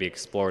something that could be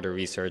explored or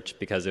researched,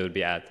 because it would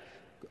be at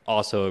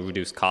also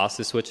reduce costs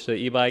to switch to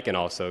e-bike, and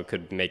also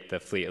could make the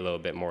fleet a little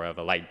bit more of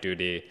a light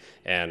duty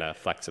and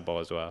flexible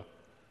as well.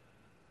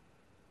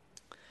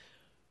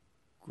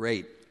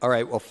 Great. All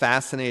right. Well,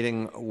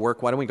 fascinating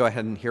work. Why don't we go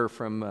ahead and hear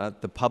from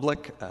the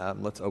public?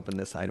 Let's open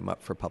this item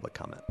up for public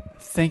comment.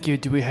 Thank you.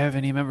 Do we have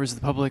any members of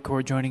the public who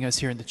are joining us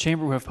here in the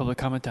chamber who have public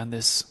comment on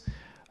this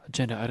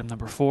agenda item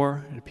number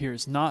 4? It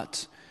appears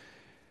not.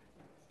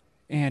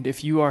 And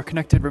if you are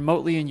connected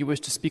remotely and you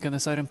wish to speak on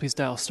this item, please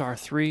dial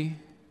 *3.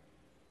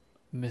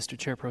 Mr.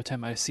 Chair Pro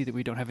Tem, I see that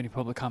we don't have any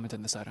public comment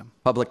on this item.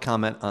 Public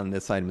comment on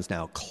this item is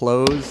now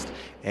closed.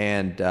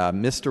 And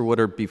Mr.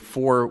 Woodard,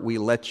 before we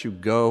let you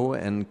go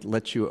and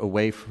let you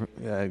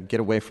get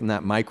away from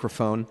that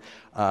microphone,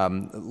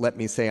 let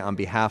me say on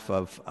behalf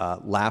of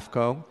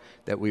LAFCO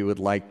that we would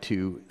like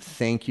to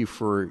thank you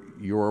for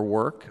your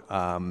work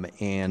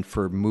and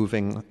for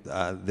moving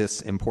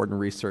this important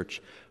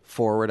research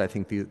forward. I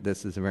think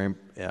this is a very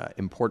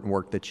important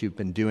work that you've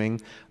been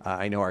doing.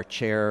 I know our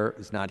chair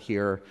is not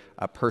here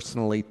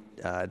personally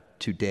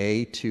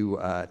today to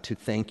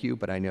thank you,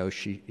 but I know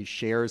she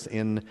shares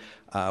in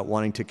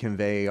wanting to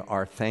convey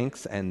our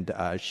thanks, and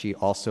she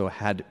also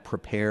had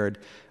prepared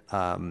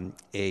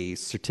a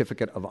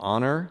certificate of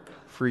honor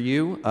for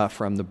you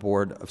from the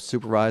Board of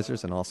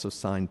Supervisors and also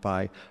signed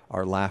by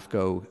our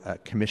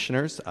LAFCO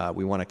commissioners.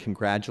 We want to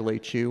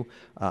congratulate you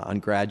on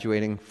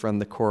graduating from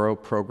the Coro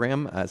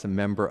program as a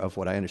member of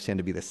what I understand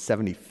to be the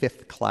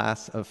 75th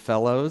class of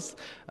fellows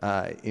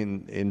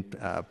in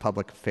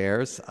public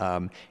affairs.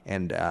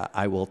 And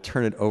I will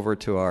turn it over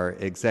to our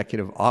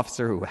executive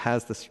officer who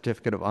has the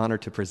certificate of honor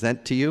to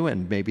present to you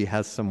and maybe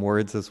has some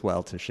words as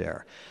well to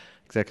share.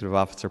 Executive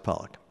Officer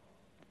Pollack.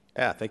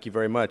 Yeah, thank you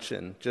very much.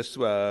 And just,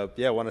 I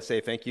want to say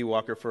thank you,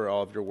 Walker, for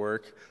all of your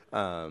work.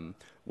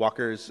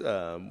 Walker's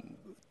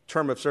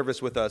term of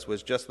service with us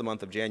was just the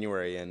month of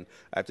January, and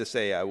I have to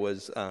say I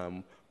was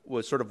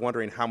sort of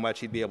wondering how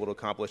much he'd be able to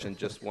accomplish in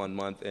just 1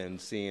 month, and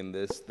seeing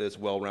this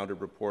well-rounded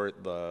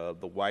report, the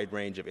wide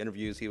range of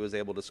interviews he was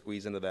able to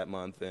squeeze into that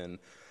month, and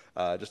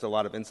just a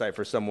lot of insight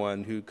for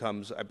someone who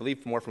comes, I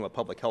believe, more from a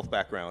public health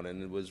background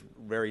and was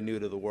very new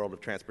to the world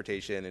of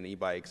transportation and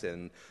e-bikes,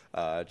 and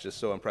just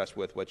so impressed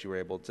with what you were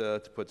able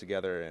to put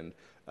together. And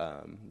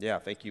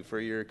thank you for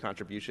your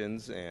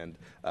contributions, and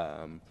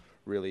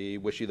really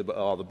wish you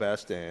all the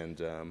best. And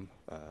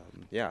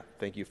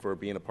thank you for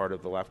being a part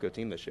of the LAFCO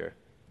team this year.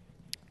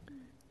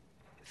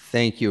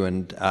 Thank you.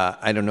 And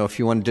I don't know if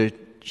you wanted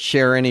to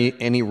share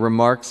any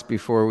remarks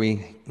before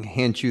we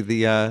hand you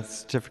the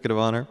certificate of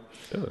honor.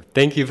 Oh,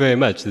 thank you very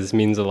much. This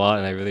means a lot,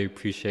 and I really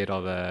appreciate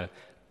all the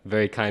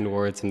very kind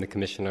words from the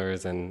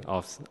commissioners and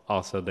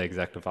also the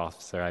executive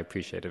officer. I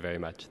appreciate it very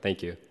much.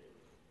 Thank you.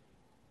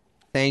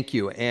 Thank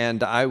you.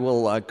 And I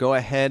will go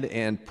ahead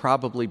and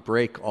probably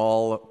break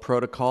all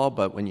protocol,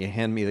 but when you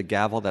hand me the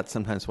gavel, that's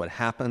sometimes what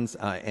happens,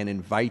 and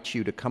invite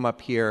you to come up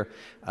here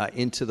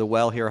into the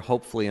well here,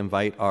 hopefully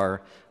invite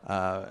our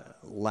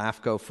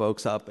LAFCO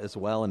folks up as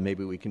well, and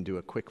maybe we can do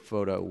a quick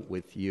photo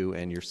with you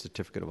and your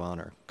certificate of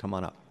honor. Come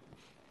on up.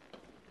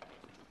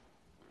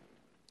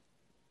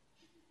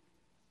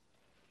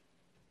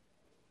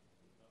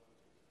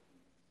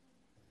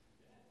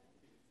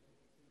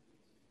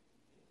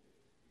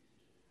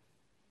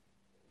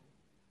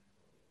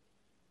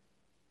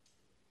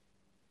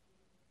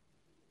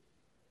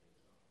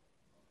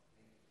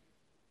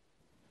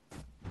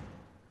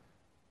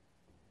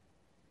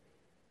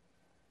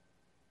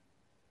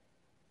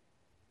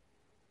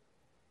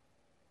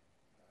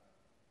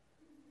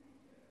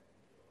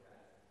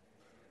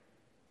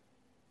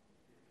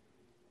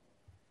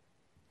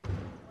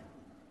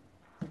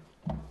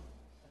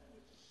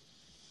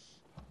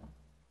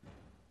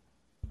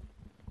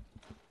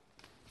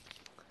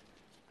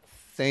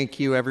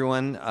 Thank you,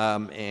 everyone.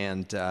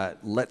 And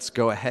let's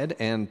go ahead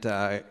and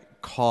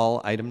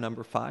call item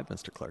number 5,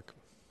 Mr. Clerk.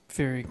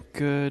 Very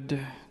good.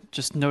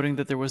 Just noting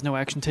that there was no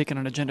action taken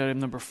on agenda item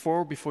number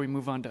 4 before we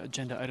move on to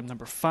agenda item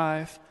number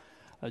 5.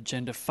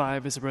 Agenda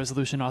 5 is a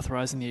resolution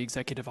authorizing the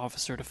executive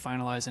officer to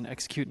finalize and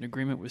execute an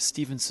agreement with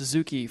Steven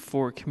Suzuki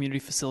for community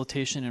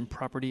facilitation and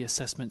property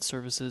assessment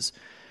services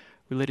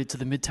related to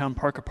the Midtown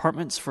Park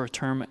Apartments for a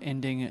term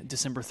ending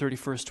December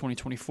 31st,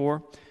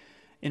 2024.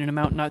 In an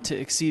amount not to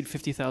exceed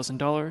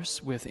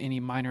 $50,000, with any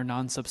minor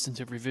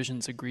non-substantive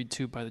revisions agreed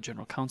to by the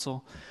General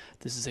Counsel.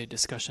 This is a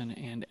discussion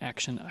and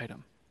action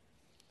item.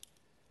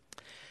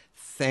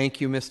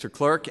 Thank you, Mr.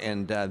 Clerk.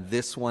 And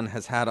this one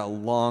has had a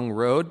long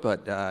road,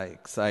 but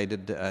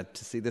excited to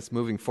see this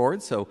moving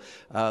forward. So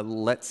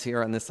let's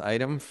hear on this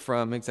item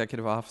from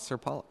Executive Officer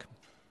Pollack.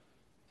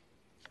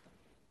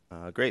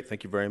 Great,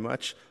 thank you very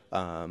much.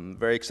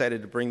 Very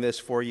excited to bring this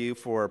for you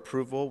for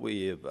approval.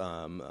 We have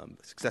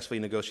successfully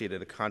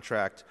negotiated a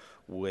contract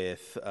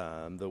with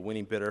the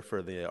winning bidder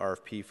for the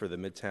RFP for the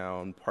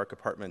Midtown Park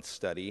Apartments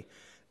study.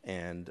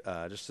 And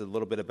just a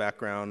little bit of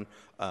background,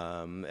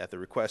 at the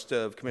request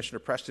of Commissioner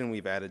Preston,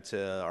 we've added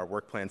to our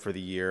work plan for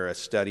the year a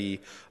study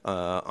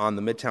on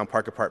the Midtown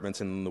Park Apartments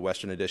in the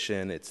Western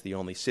Addition. It's the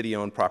only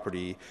city-owned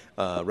property,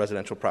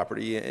 residential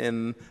property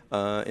in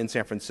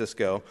San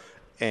Francisco.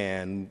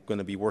 and going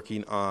to be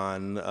working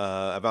on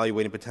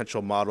evaluating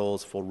potential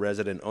models for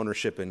resident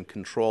ownership and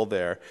control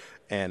there.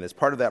 And as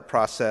part of that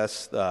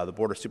process, the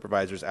Board of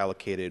Supervisors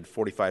allocated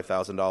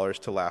 $45,000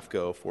 to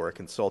LAFCO for a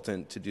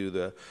consultant to do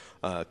the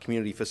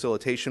community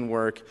facilitation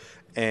work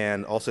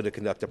and also to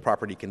conduct a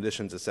property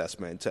conditions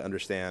assessment to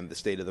understand the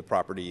state of the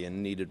property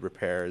and needed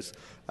repairs.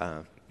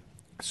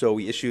 So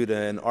we issued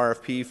an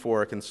RFP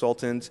for a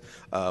consultant.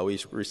 We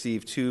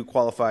received 2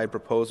 qualified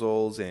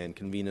proposals and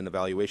convened an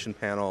evaluation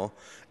panel.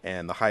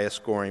 And the highest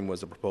scoring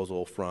was a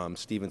proposal from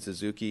Steven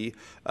Suzuki.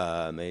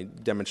 They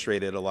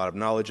demonstrated a lot of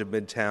knowledge of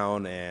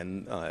Midtown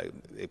and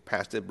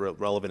past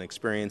relevant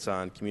experience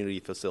on community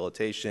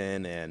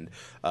facilitation and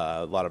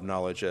a lot of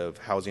knowledge of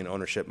housing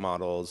ownership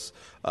models.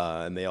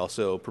 And they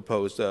also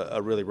proposed a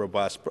really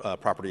robust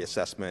property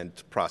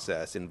assessment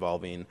process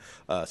involving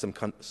some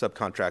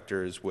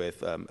subcontractors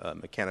with a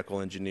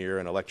mechanical engineer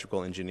and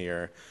electrical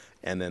engineer.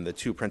 And then the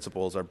 2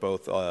 principals are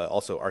both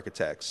also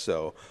architects.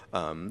 So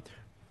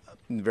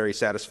very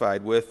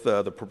satisfied with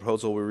the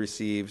proposal we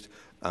received.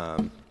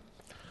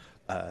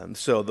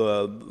 So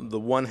the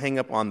one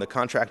hang-up on the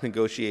contract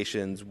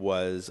negotiations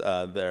was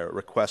the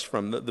request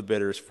from the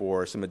bidders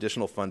for some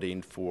additional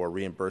funding for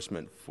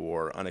reimbursement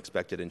for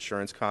unexpected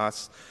insurance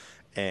costs.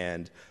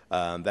 And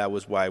that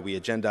was why we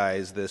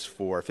agendized this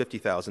for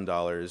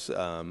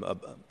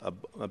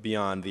 $50,000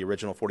 beyond the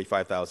original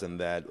 $45,000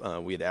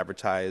 that we had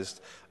advertised.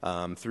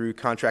 Through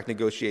contract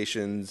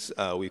negotiations,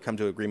 we've come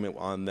to agreement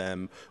on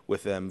them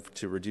with them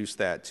to reduce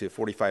that to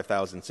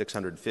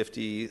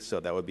 $45,650. So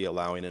that would be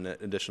allowing an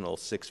additional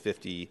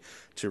 $650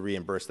 to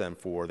reimburse them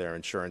for their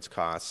insurance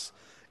costs.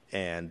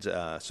 And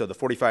so the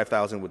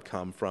 $45,000 would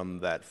come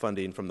from that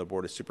funding from the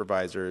Board of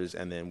Supervisors,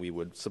 and then we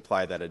would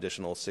supply that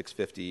additional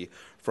 $650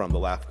 from the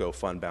LAFCO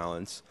fund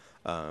balance,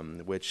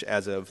 which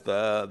as of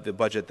the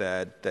budget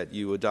that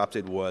you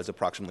adopted was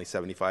approximately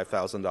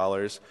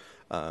 $75,000.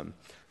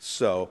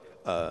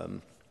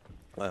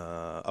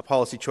 A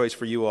policy choice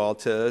for you all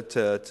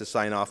to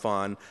sign off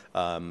on.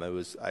 It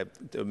was, I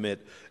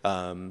admit,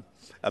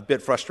 a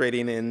bit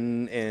frustrating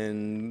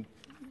in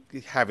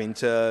having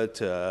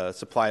to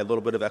supply a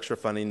little bit of extra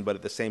funding, but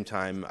at the same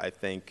time, I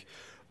think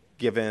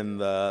given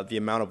the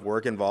amount of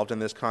work involved in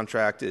this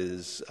contract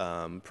is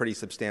pretty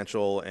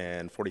substantial,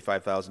 and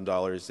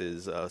 $45,000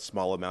 is a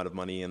small amount of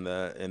money in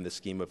the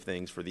scheme of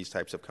things for these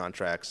types of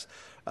contracts.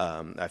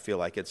 I feel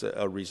like it's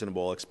a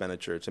reasonable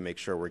expenditure to make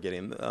sure we're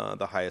getting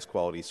the highest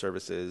quality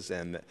services,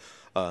 and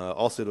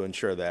also to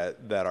ensure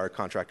that our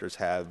contractors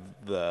have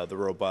the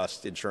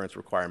robust insurance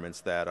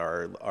requirements that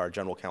our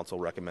general counsel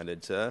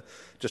recommended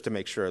just to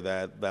make sure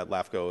that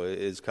LAFCO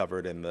is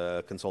covered and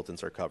the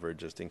consultants are covered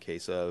just in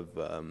case of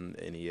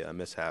any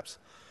mishaps.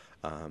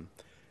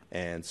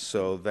 And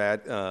so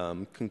that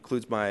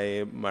concludes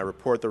my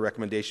report. The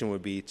recommendation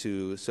would be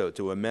to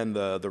amend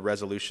the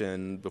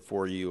resolution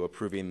before you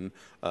approving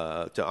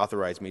to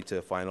authorize me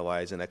to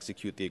finalize and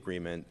execute the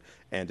agreement,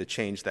 and to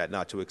change that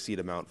not to exceed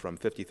amount from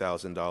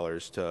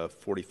 $50,000 to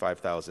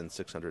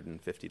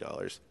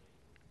 $45,650.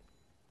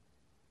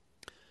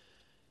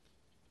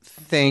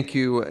 Thank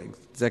you,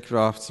 Executive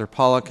Officer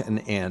Pollock.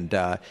 And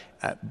by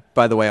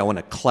the way, I want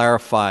to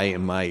clarify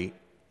in my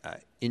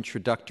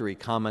introductory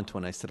comment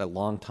when I said a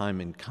long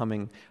time in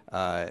coming,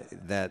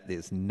 that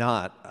is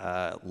not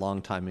a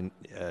long time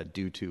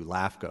due to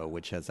LAFCO,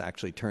 which has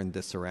actually turned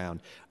this around,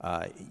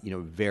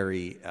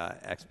 very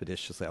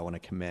expeditiously. I want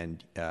to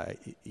commend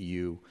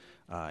you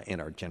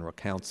and our general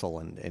counsel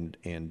and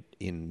in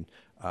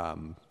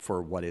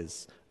for what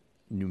is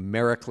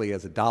numerically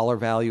as a dollar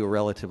value a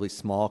relatively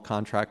small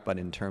contract, but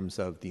in terms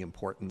of the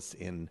importance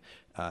in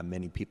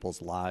many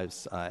people's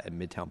lives at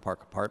Midtown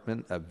Park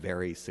Apartment, a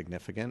very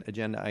significant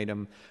agenda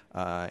item,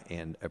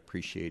 and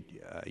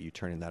appreciate you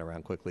turning that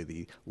around quickly.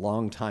 The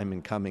long time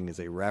in coming is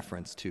a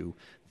reference to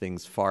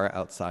things far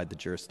outside the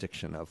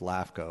jurisdiction of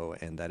LAFCO,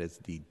 and that is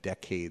the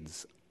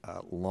decades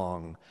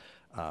long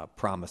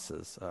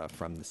promises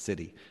from the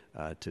city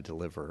to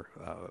deliver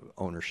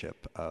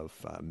ownership of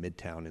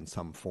Midtown in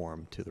some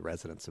form to the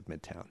residents of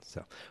Midtown.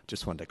 So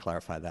just wanted to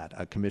clarify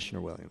that.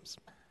 Commissioner Williams.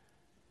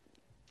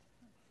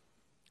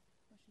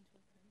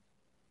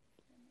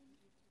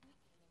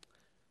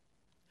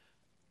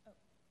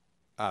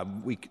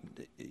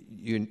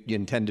 You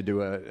intend to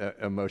do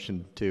a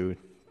motion to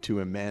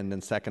amend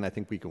and second? I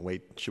think we can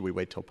wait. Should we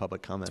wait till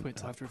public comment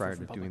prior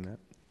to doing that?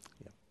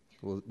 Yeah,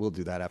 we'll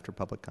do that after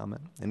public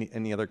comment.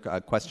 Any other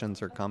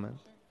questions or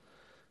comments?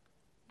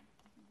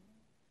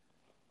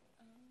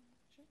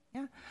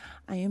 Yeah,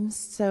 I am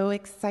so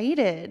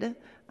excited.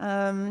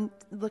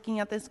 Looking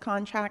at this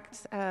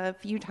contract a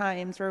few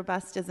times,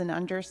 robust is an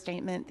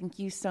understatement. Thank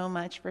you so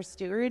much for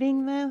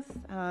stewarding this.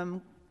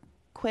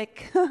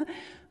 Quick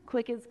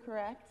is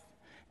correct.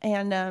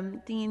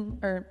 And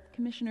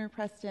Commissioner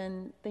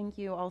Preston, thank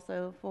you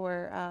also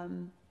for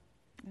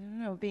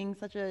being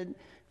such a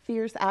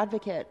fierce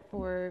advocate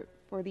for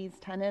these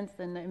tenants,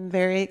 and I'm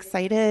very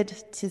excited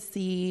to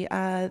see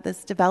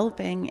this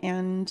developing.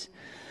 And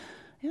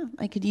yeah,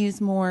 I could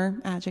use more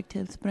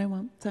adjectives, but I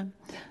won't. So,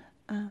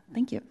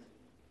 thank you.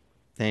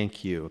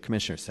 Thank you,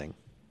 Commissioner Singh.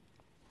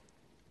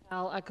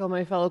 I'll echo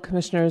my fellow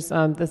commissioners.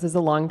 This is a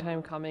long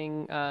time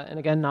coming, and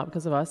again, not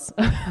because of us,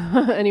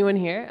 anyone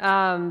here.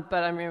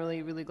 But I'm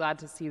really, really glad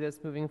to see this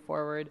moving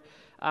forward.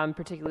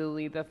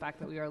 Particularly the fact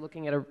that we are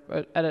looking at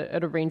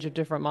a range of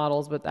different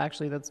models, but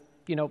actually that's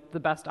the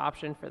best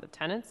option for the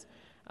tenants.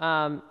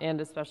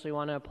 And especially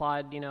want to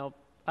applaud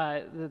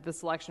the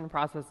selection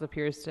process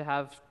appears to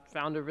have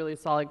found a really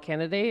solid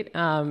candidate.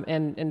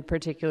 And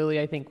particularly,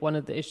 I think one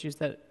of the issues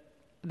that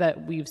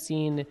we've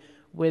seen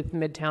with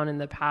Midtown in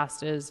the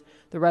past is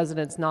the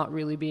residents not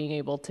really being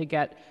able to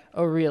get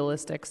a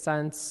realistic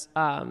sense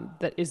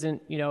that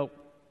isn't,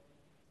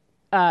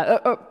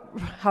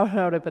 how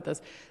would I put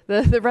this?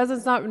 The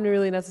residents not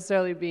really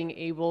necessarily being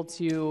able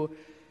to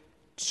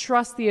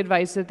trust the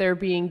advice that they're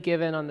being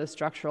given on the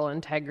structural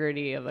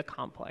integrity of the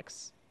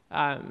complex.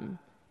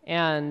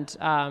 Having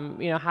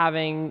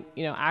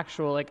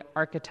actual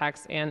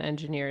architects and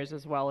engineers,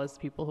 as well as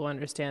people who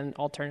understand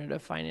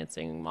alternative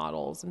financing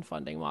models and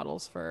funding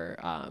models for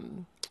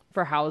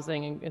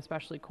housing, and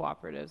especially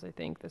cooperatives. I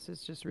think this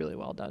is just really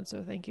well done.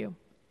 So thank you.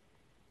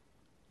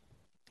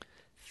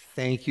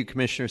 Thank you,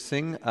 Commissioner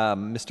Singh.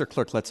 Mr.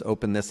 Clerk, let's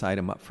open this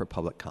item up for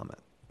public comment.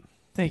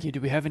 Thank you.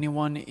 Do we have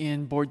anyone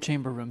in Board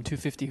Chamber Room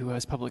 250 who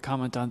has public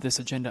comment on this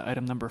agenda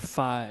item number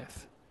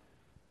 5?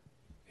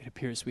 It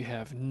appears we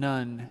have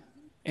none.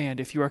 And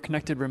if you are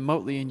connected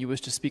remotely and you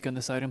wish to speak on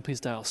this item, please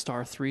dial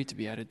 *3 to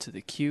be added to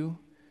the queue.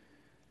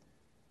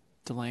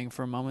 Delaying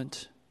for a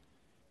moment.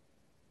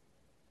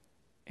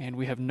 And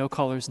we have no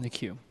callers in the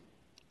queue.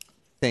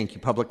 Thank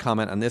you. Public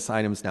comment on this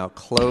item is now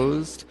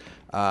closed.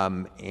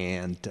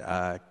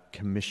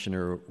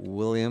 Commissioner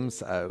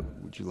Williams,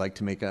 would you like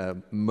to make a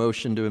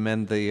motion to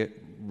amend the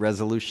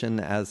resolution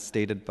as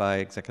stated by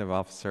Executive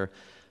Officer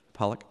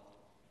Pollack?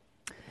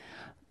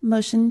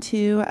 Motion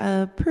to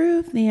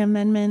approve the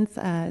amendments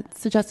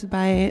suggested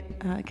by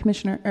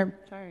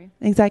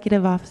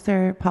Executive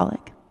Officer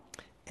Pollack.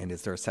 And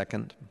is there a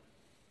second?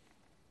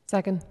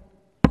 Second.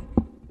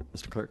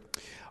 Mr. Clerk.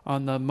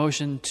 On the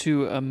motion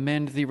to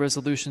amend the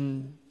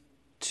resolution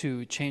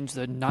to change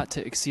the not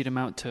to exceed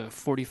amount to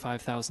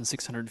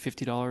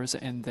 $45,650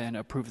 and then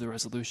approve the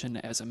resolution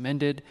as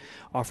amended,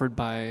 offered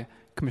by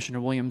Commissioner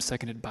Williams,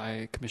 seconded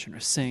by Commissioner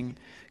Singh.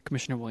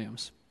 Commissioner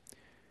Williams.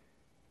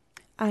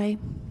 Aye.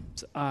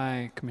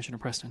 Aye. Commissioner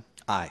Preston.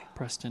 Aye.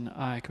 Preston,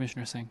 aye.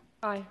 Commissioner Singh.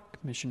 Aye.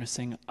 Commissioner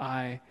Singh,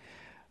 aye.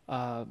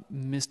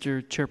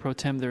 Mr. Chair Pro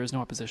Tem, there is no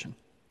opposition.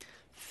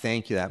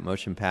 Thank you. That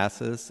motion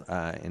passes.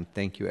 And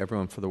thank you,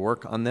 everyone, for the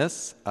work on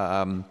this.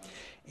 And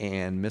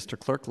Mr.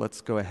 Clerk,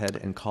 let's go ahead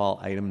and call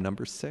item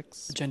number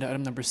 6. Agenda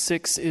item number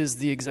 6 is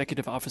the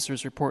Executive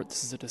Officer's Report.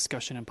 This is a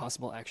discussion and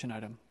possible action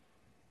item.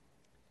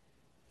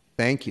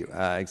 Thank you.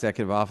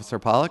 Executive Officer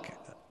Pollack.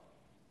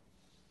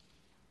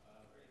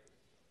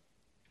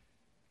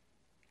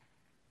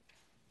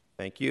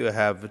 Thank you. I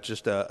have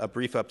just a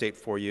brief update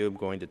for you. I'm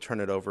going to turn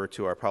it over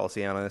to our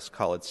policy analyst,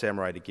 Khalid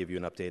Samurai, to give you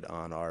an update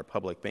on our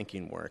public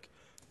banking work.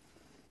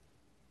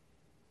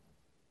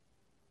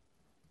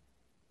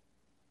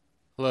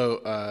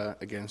 Hello,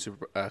 again,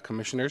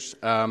 Commissioners.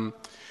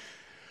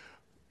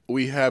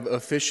 We have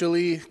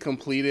officially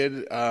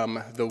completed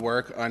the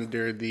work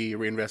under the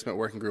Reinvestment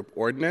Working Group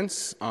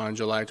Ordinance. On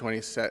July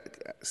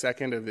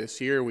 22nd of this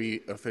year,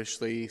 we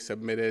officially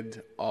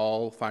submitted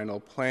all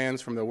final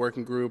plans from the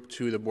working group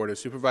to the Board of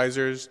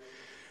Supervisors.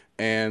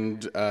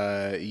 And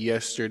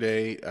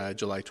yesterday,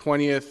 July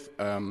 20th,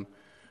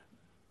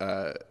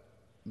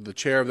 the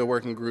chair of the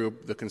working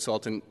group, the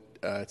consultant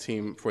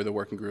team for the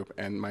working group,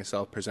 and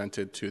myself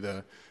presented to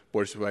the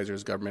Board of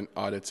Supervisors Government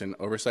Audits and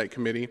Oversight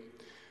Committee.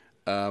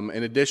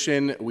 In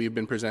addition, we've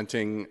been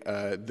presenting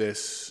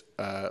these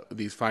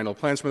final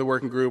plans from the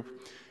working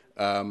group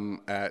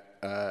at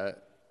a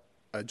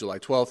July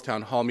 12th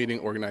town hall meeting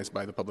organized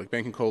by the Public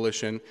Banking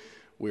Coalition.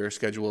 We are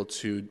scheduled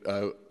to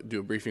do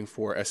a briefing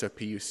for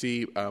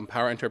SFPUC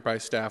Power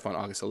Enterprise staff on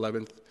August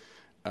 11th.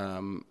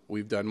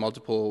 We've done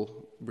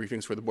multiple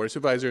briefings for the Board of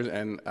Supervisors,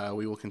 and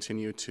we will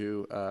continue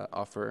to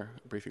offer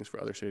briefings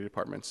for other city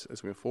departments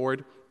as we move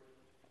forward.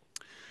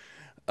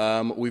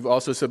 We've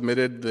also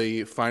submitted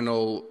the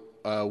final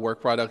work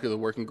product of the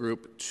working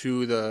group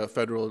to the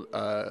Federal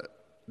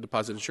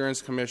Deposit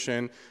Insurance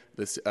Commission,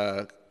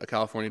 the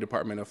California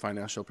Department of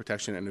Financial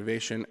Protection and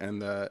Innovation, and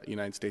the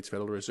United States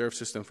Federal Reserve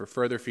System for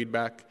further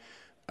feedback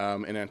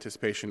in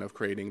anticipation of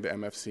creating the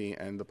MFC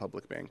and the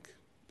public bank.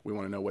 We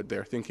want to know what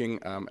they're thinking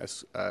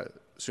as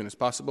soon as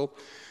possible.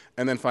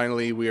 And then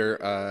finally, we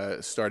are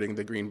starting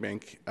the Green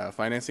Bank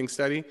financing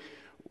study,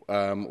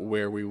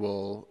 where we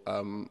will,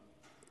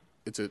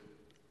 it's a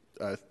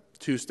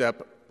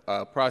two-step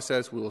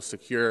process. We will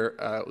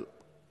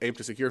aim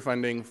to secure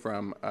funding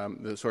from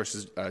the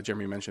sources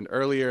Jeremy mentioned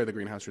earlier, the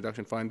Greenhouse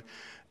Reduction Fund,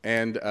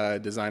 and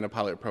design a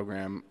pilot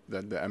program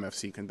that the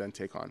MFC can then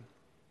take on.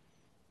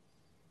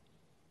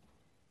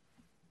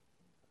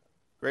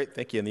 Great,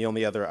 thank you. And the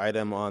only other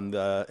item in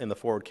the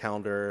forward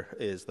calendar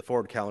is the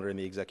forward calendar in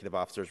the Executive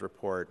Officer's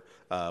Report.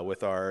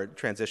 With our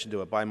transition to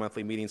a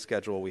bi-monthly meeting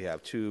schedule, we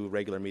have 2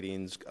 regular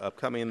meetings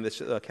upcoming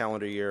this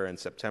calendar year in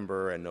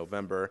September and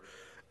November.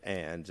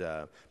 And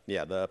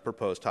yeah, the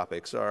proposed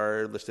topics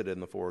are listed in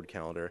the forward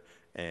calendar,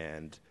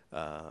 and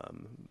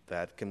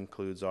that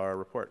concludes our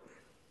report.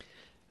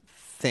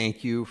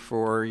 Thank you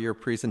for your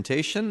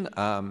presentation.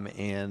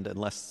 And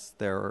unless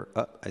there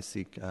are, I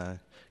see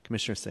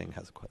Commissioner Singh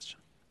has a question.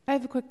 I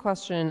have a quick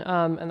question,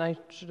 and I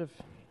should have,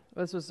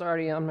 this was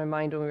already on my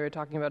mind when we were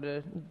talking about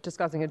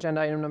discussing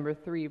agenda item number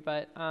 3,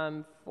 but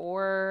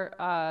for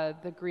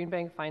the Green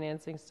Bank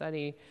financing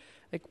study,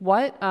 like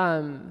what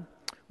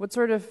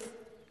sort of,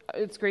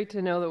 it's great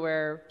to know that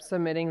we're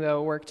submitting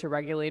the work to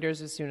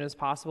regulators as soon as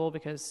possible,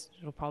 because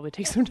it'll probably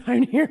take some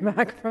time to hear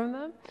back from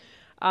them.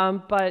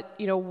 But,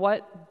 you know,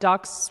 what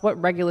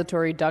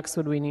regulatory ducks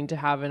would we need to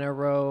have in a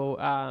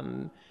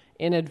row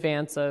in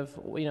advance of,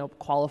 you know,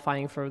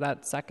 qualifying for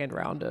that second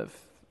round of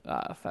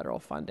federal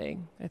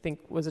funding? I think,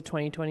 was it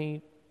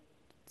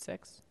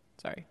 2026?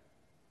 Sorry.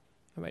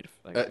 I might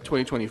have.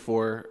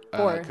 2024,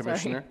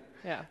 Commissioner.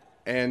 Sorry. Yeah.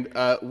 And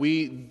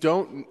we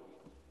don't,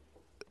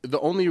 the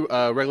only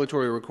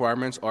regulatory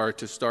requirements are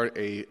to start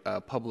a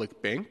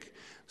public bank.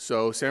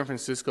 So San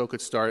Francisco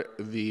could start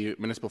the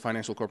Municipal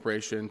Financial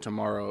Corporation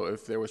tomorrow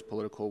if there was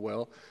political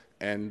will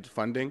and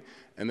funding.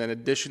 And then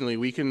additionally,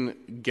 we can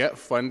get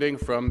funding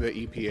from the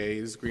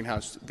EPA's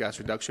Greenhouse Gas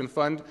Reduction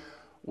Fund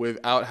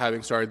without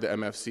having started the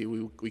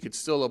MFC. We could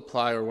still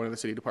apply, or one of the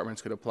city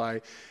departments could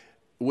apply.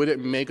 Would it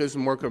make us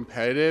more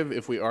competitive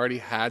if we already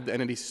had the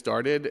entity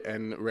started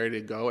and ready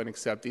to go and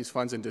accept these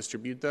funds and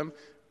distribute them?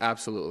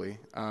 Absolutely.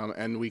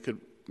 And we could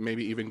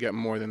maybe even get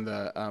more than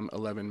the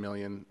 $11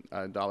 million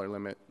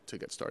limit to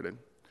get started.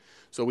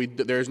 So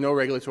there's no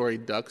regulatory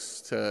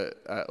hoops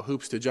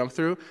to jump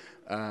through,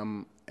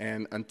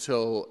 and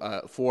until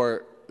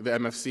for the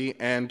MFC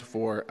and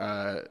for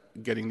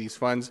getting these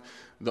funds,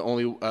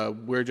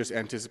 we're just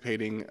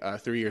anticipating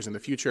 3 years in the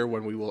future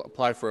when we will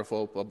apply for a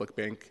full public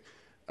bank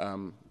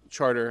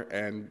charter,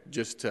 and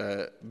just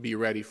to be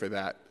ready for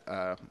that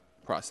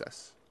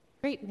process.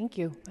 Great, thank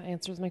you. That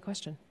answers my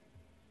question.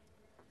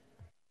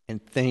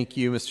 And thank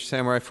you, Mr.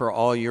 Samurai, for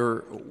all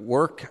your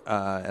work.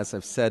 As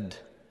I've said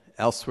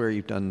elsewhere,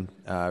 you've done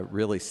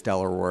really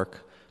stellar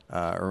work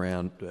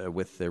around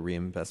with the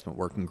Reinvestment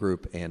Working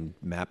Group and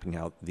mapping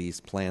out these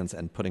plans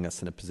and putting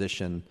us in a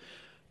position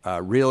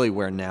really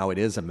where now it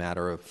is a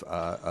matter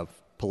of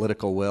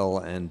political will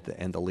and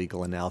the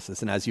legal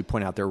analysis. And as you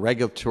point out, there are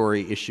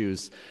regulatory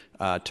issues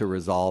to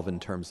resolve in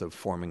terms of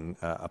forming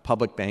a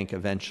public bank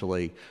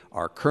eventually.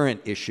 Our current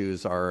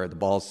issues are the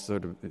ball's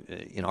sort of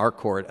in our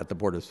court at the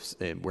Board of,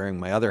 wearing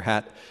my other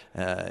hat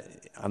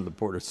on the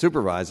Board of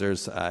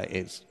Supervisors.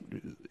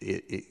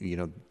 You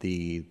know,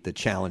 the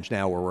challenge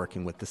now, we're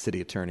working with the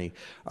city attorney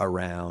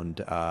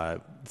around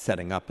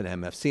setting up an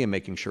MFC and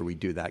making sure we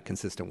do that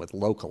consistent with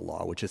local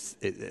law, which is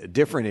a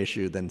different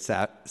issue than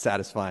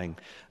satisfying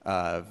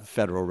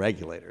federal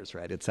regulators,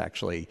 right? It's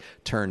actually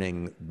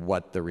turning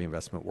what the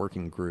Reinvestment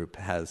Working Group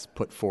has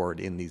put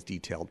forward in these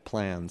detailed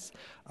plans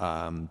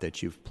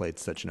that you've played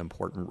such an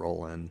important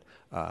role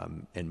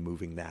in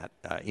moving that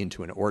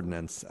into an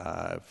ordinance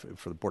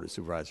for the Board of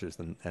Supervisors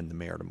and the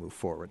mayor to move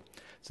forward.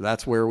 So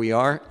that's where we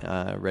are,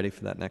 ready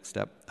for that next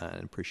step,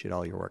 and appreciate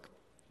all your work.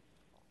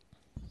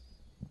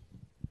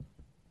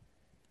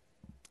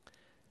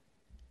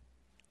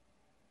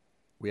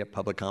 We have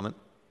public comment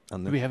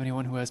on Do we have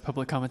anyone who has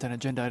public comment on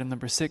agenda item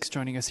number 6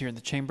 joining us here in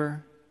the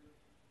chamber?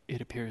 It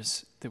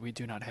appears that we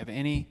do not have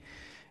any,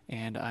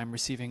 and I'm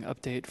receiving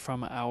update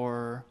from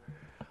our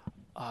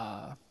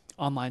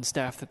online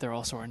staff that there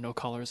also are no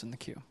callers in the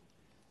queue.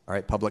 All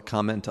right, public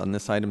comment on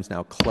this item is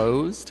now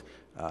closed,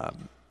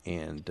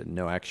 and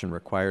no action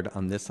required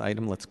on this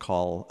item. Let's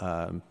call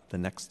the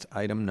next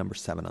item, number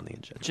 7 on the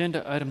agenda.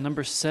 Agenda item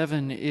number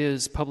 7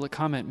 is public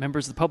comment.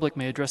 Members of the public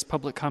may address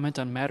public comment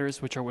on matters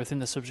which are within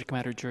the subject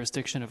matter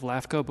jurisdiction of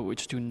LAFCO, but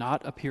which do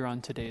not appear on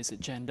today's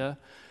agenda.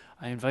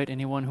 I invite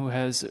anyone who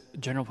has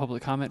general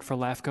public comment for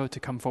LAFCO to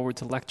come forward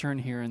to lectern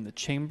here in the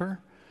chamber,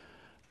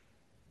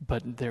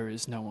 but there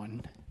is no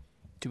one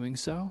doing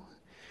so.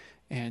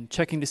 And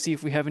checking to see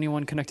if we have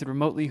anyone connected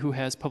remotely who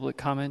has public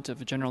comment of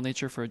a general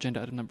nature for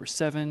agenda item number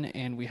 7,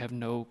 and we have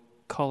no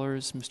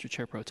callers. Mr.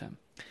 Chair Pro Tem.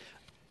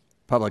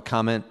 Public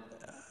comment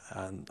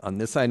on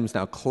this item is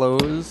now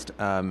closed,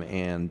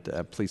 and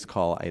please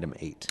call item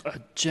 8.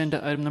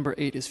 Agenda item number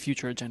 8 is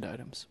future agenda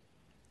items.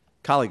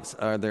 Colleagues,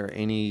 are there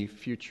any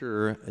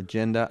future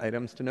agenda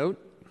items to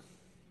note?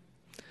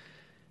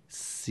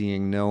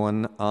 Seeing no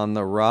one on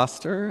the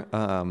roster,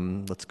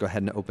 let's go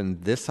ahead and open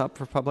this up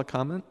for public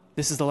comment.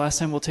 This is the last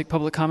time we'll take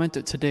public comment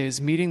at today's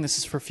meeting. This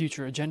is for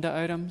future agenda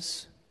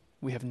items.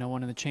 We have no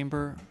one in the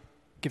chamber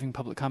giving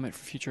public comment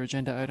for future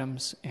agenda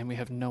items, and we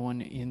have no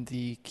one in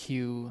the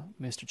queue,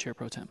 Mr. Chair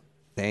Pro Tem.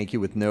 Thank you.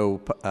 With no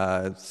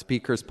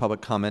speakers,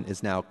 public comment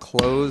is now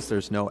closed.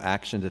 There's no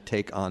action to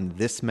take on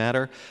this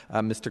matter.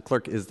 Mr.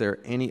 Clerk, is there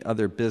any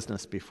other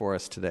business before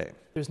us today?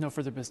 There's no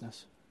further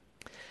business.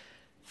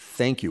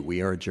 Thank you.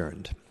 We are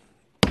adjourned.